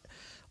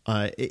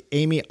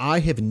 Amy, I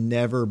have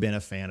never been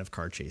a fan of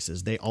car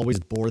chases. They always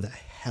bore the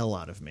hell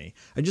out of me.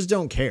 I just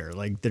don't care.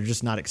 Like, they're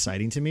just not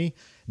exciting to me.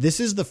 This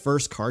is the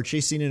first car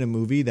chase scene in a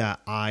movie that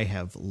I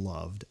have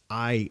loved.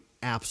 I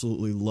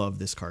absolutely love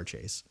this car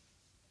chase.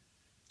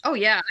 Oh,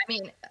 yeah. I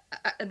mean,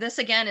 this,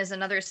 again, is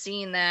another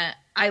scene that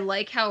I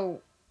like how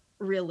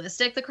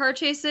realistic the car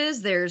chase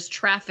is. There's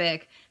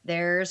traffic.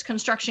 There's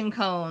construction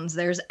cones.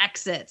 There's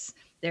exits.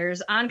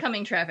 There's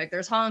oncoming traffic.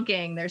 There's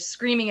honking. There's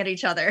screaming at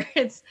each other.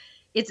 It's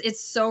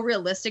so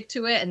realistic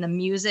to it. And the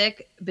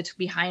music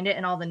behind it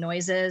and all the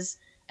noises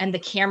and the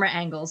camera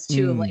angles,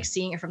 too, of like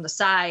seeing it from the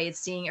side,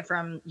 seeing it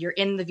from you're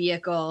in the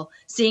vehicle,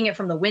 seeing it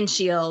from the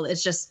windshield.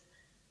 It's just,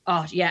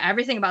 oh, yeah.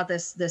 Everything about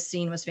this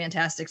scene was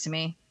fantastic to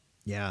me.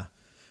 Yeah.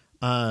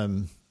 All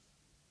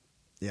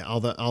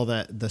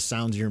the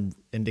sounds you're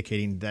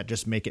indicating that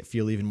just make it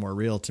feel even more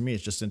real to me.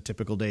 It's just a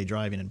typical day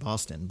driving in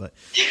Boston, but,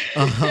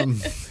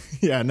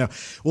 yeah, no.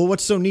 Well,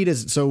 what's so neat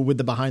is, so with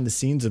the behind the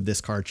scenes of this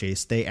car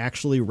chase, they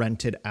actually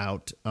rented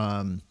out,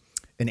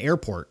 an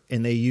airport,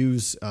 and they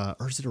use,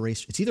 or is it a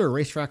race? It's either a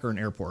racetrack or an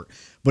airport,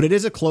 but it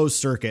is a closed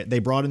circuit. They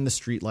brought in the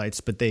street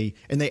lights, but they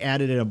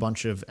added in a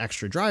bunch of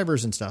extra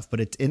drivers and stuff, but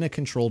it's in a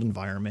controlled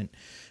environment.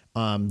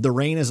 The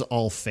rain is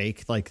all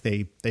fake. Like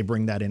they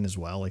bring that in as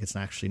well. Like it's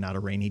actually not a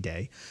rainy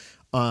day.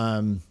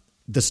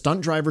 The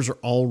stunt drivers are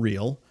all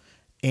real.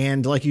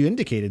 And like you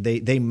indicated,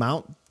 they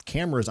mount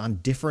cameras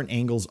on different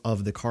angles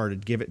of the car to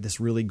give it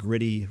this really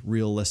gritty,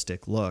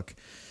 realistic look.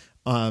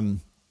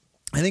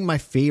 I think my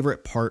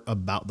favorite part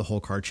about the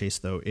whole car chase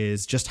though,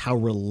 is just how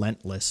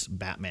relentless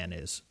Batman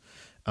is.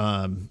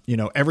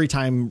 Every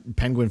time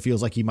Penguin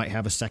feels like he might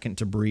have a second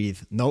to breathe,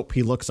 nope,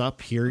 he looks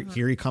up here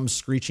he comes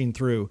screeching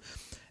through.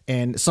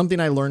 And something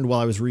I learned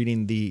while I was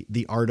reading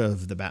the Art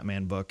of the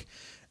Batman book,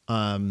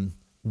 when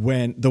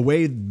the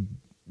way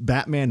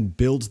Batman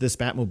builds this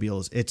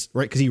Batmobile it's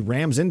right, because he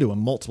rams into him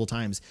multiple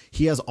times.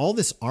 He has all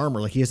this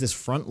armor, like he has this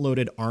front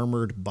loaded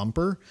armored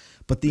bumper,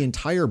 but the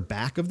entire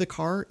back of the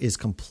car is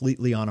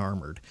completely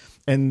unarmored.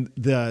 And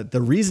the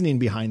reasoning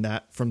behind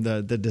that from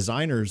the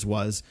designers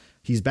was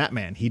he's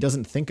Batman. He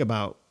doesn't think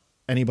about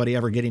anybody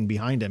ever getting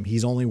behind him.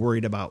 He's only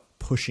worried about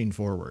pushing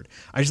forward.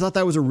 I just thought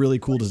that was a really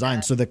cool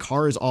design. So the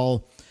car is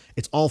all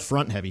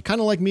front heavy,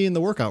 kind of like me in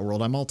the workout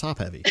world. I'm all top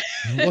heavy.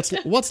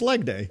 What's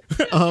leg day?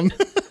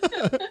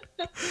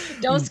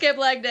 Don't skip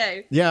leg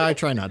day. Yeah, I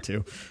try not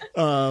to.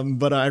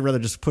 But I'd rather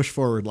just push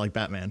forward like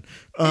Batman.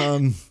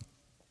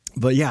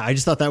 But yeah, I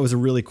just thought that was a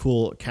really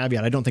cool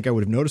caveat. I don't think I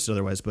would have noticed it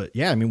otherwise, but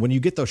yeah, I mean, when you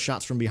get those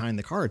shots from behind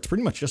the car, it's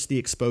pretty much just the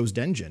exposed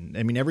engine.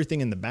 I mean,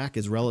 everything in the back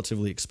is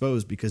relatively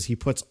exposed because he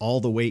puts all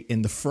the weight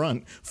in the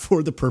front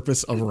for the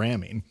purpose of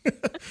ramming.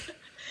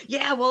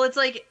 Yeah, well, it's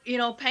like, you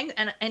know,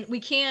 and we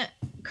can't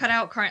cut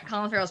out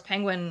Colin Farrell's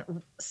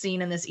Penguin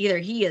scene in this either.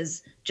 He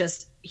is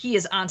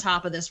on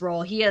top of this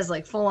role. He has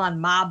like full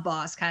on mob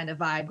boss kind of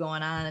vibe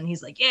going on, and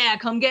he's like, yeah,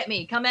 come get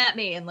me, come at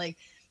me, and like,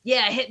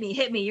 yeah, hit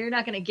me, you're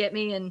not gonna get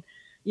me. And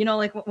you know,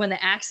 like when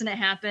the accident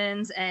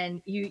happens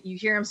and you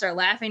hear him start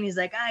laughing, he's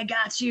like, I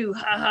got you,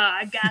 haha,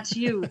 I got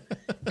you.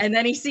 And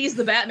then he sees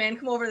the Batman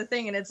come over the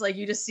thing, and it's like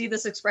you just see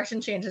this expression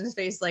change in his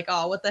face, like,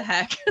 oh, what the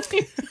heck.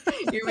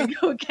 Here we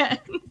go again.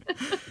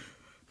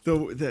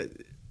 The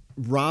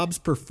Rob's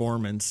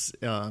performance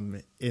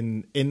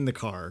in the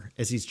car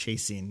as he's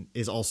chasing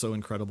is also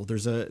incredible.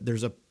 There's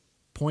a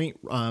point,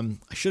 I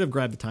should have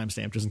grabbed the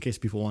timestamp just in case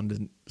people wanted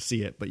to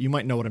see it, but you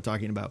might know what I'm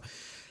talking about.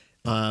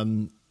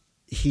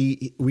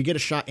 We get a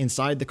shot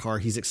inside the car.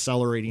 He's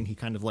accelerating. He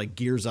kind of like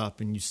gears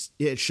up, and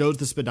it shows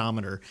the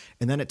speedometer,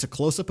 and then it's a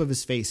close up of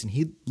his face, and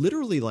he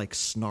literally like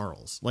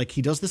snarls, like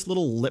he does this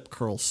little lip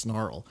curl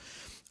snarl.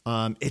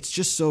 It's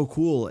just so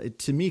cool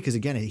to me, because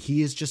again,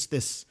 he is just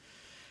this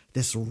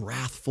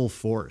wrathful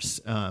force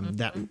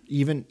that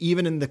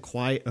even in the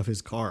quiet of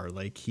his car,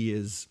 like he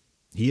is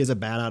a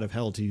bat out of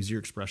hell, to use your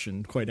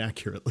expression quite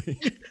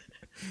accurately.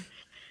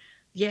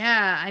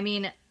 Yeah, I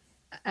mean,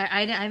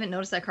 I haven't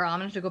noticed that, Carl. I'm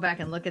gonna have to go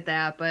back and look at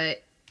that,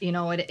 but you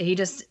know, it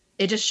just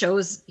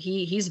shows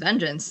he's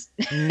vengeance.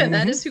 Mm-hmm.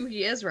 That is who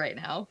he is right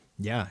now.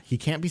 Yeah, he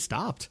can't be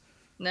stopped.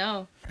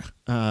 No.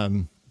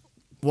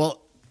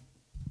 Well,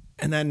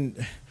 and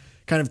then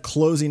kind of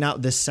closing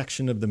out this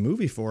section of the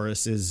movie for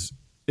us is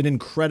an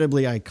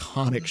incredibly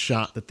iconic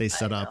shot that they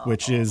set up,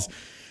 which is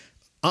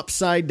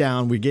upside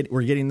down. We're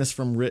getting this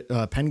from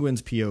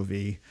Penguin's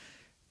POV.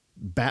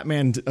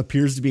 Batman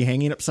appears to be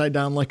hanging upside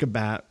down like a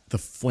bat. The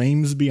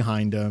flames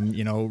behind him,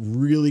 you know,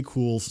 really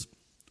cool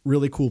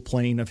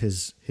playing of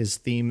his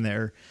theme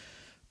there.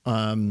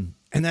 And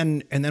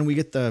then we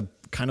get the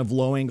kind of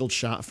low angled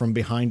shot from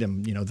behind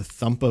him, you know, the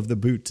thump of the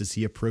boots as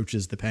he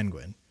approaches the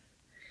Penguin.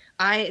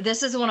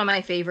 This is one of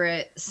my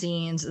favorite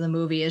scenes in the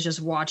movie, is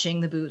just watching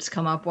the boots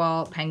come up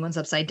while Penguin's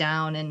upside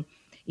down. And,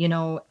 you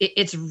know,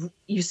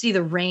 you see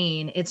the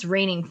rain, it's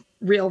raining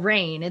real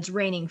rain. It's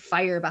raining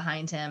fire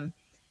behind him.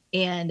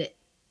 And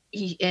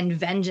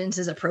vengeance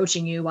is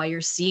approaching you while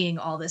you're seeing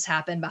all this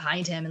happen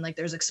behind him. And like,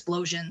 there's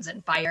explosions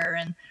and fire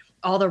and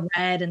all the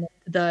red and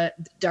the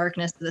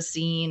darkness of the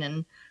scene.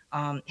 And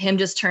him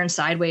just turn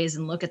sideways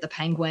and look at the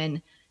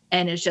Penguin.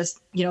 And it's just,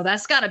 you know,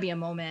 that's gotta be a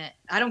moment.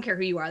 I don't care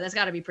who you are. That's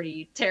gotta be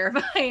pretty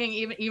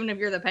terrifying, even if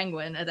you're the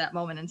Penguin at that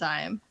moment in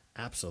time.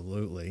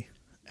 Absolutely.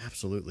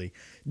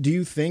 Do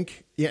you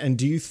think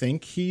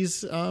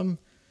he's, do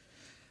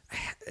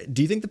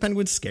you think the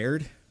Penguin's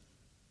scared?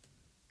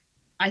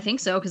 I think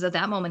so, because at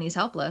that moment he's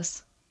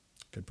helpless.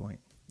 Good point.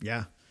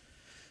 Yeah.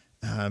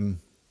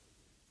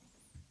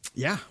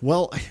 Yeah.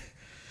 Well,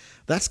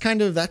 that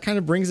kind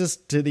of brings us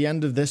to the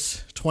end of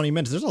this 20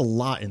 minutes. There's a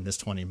lot in this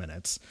 20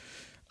 minutes.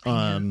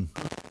 You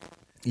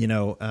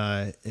know,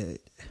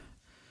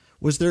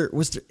 is there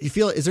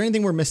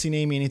anything we're missing,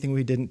 Amy? Anything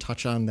we didn't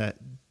touch on that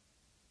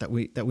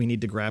we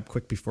need to grab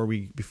quick before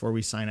we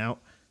sign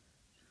out?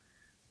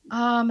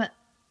 You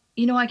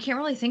know, I can't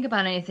really think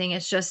about anything.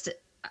 It's just,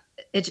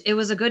 it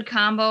was a good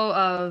combo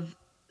of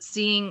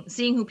seeing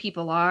who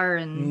people are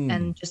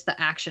and just the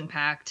action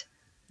packed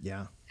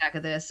back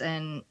of this.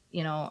 And,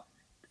 you know,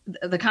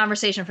 the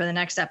conversation for the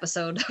next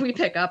episode that we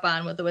pick up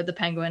on with the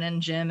Penguin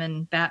and Jim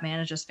and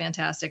Batman is just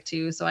fantastic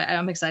too. So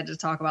I'm excited to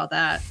talk about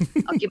that.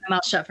 I'll keep my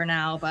mouth shut for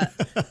now, but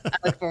I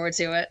look forward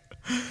to it.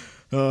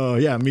 Oh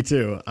yeah, me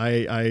too.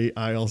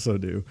 I also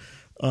do.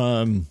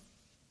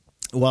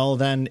 Well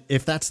then,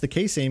 if that's the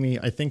case, Amy,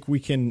 I think we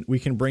can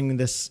bring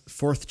this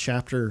fourth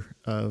chapter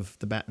of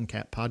the Bat and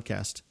Cat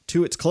podcast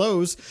to its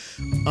close.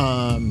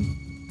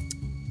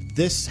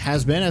 This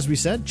has been, as we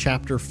said,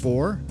 Chapter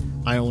 4,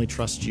 I Only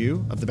Trust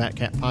You, of the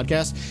Batcat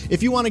Podcast.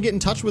 If you want to get in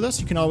touch with us,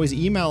 you can always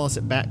email us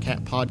at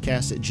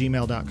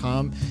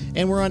batcatpodcast@gmail.com,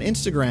 and we're on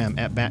Instagram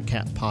at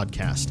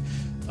batcatpodcast.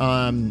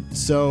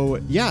 So,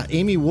 yeah,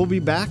 Amy, we'll be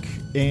back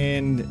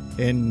in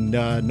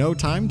no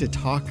time to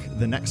talk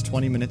the next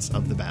 20 minutes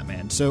of the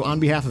Batman. So on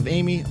behalf of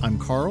Amy, I'm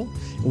Carl,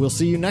 and we'll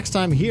see you next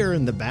time here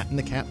in the Bat and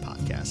the Cat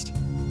Podcast.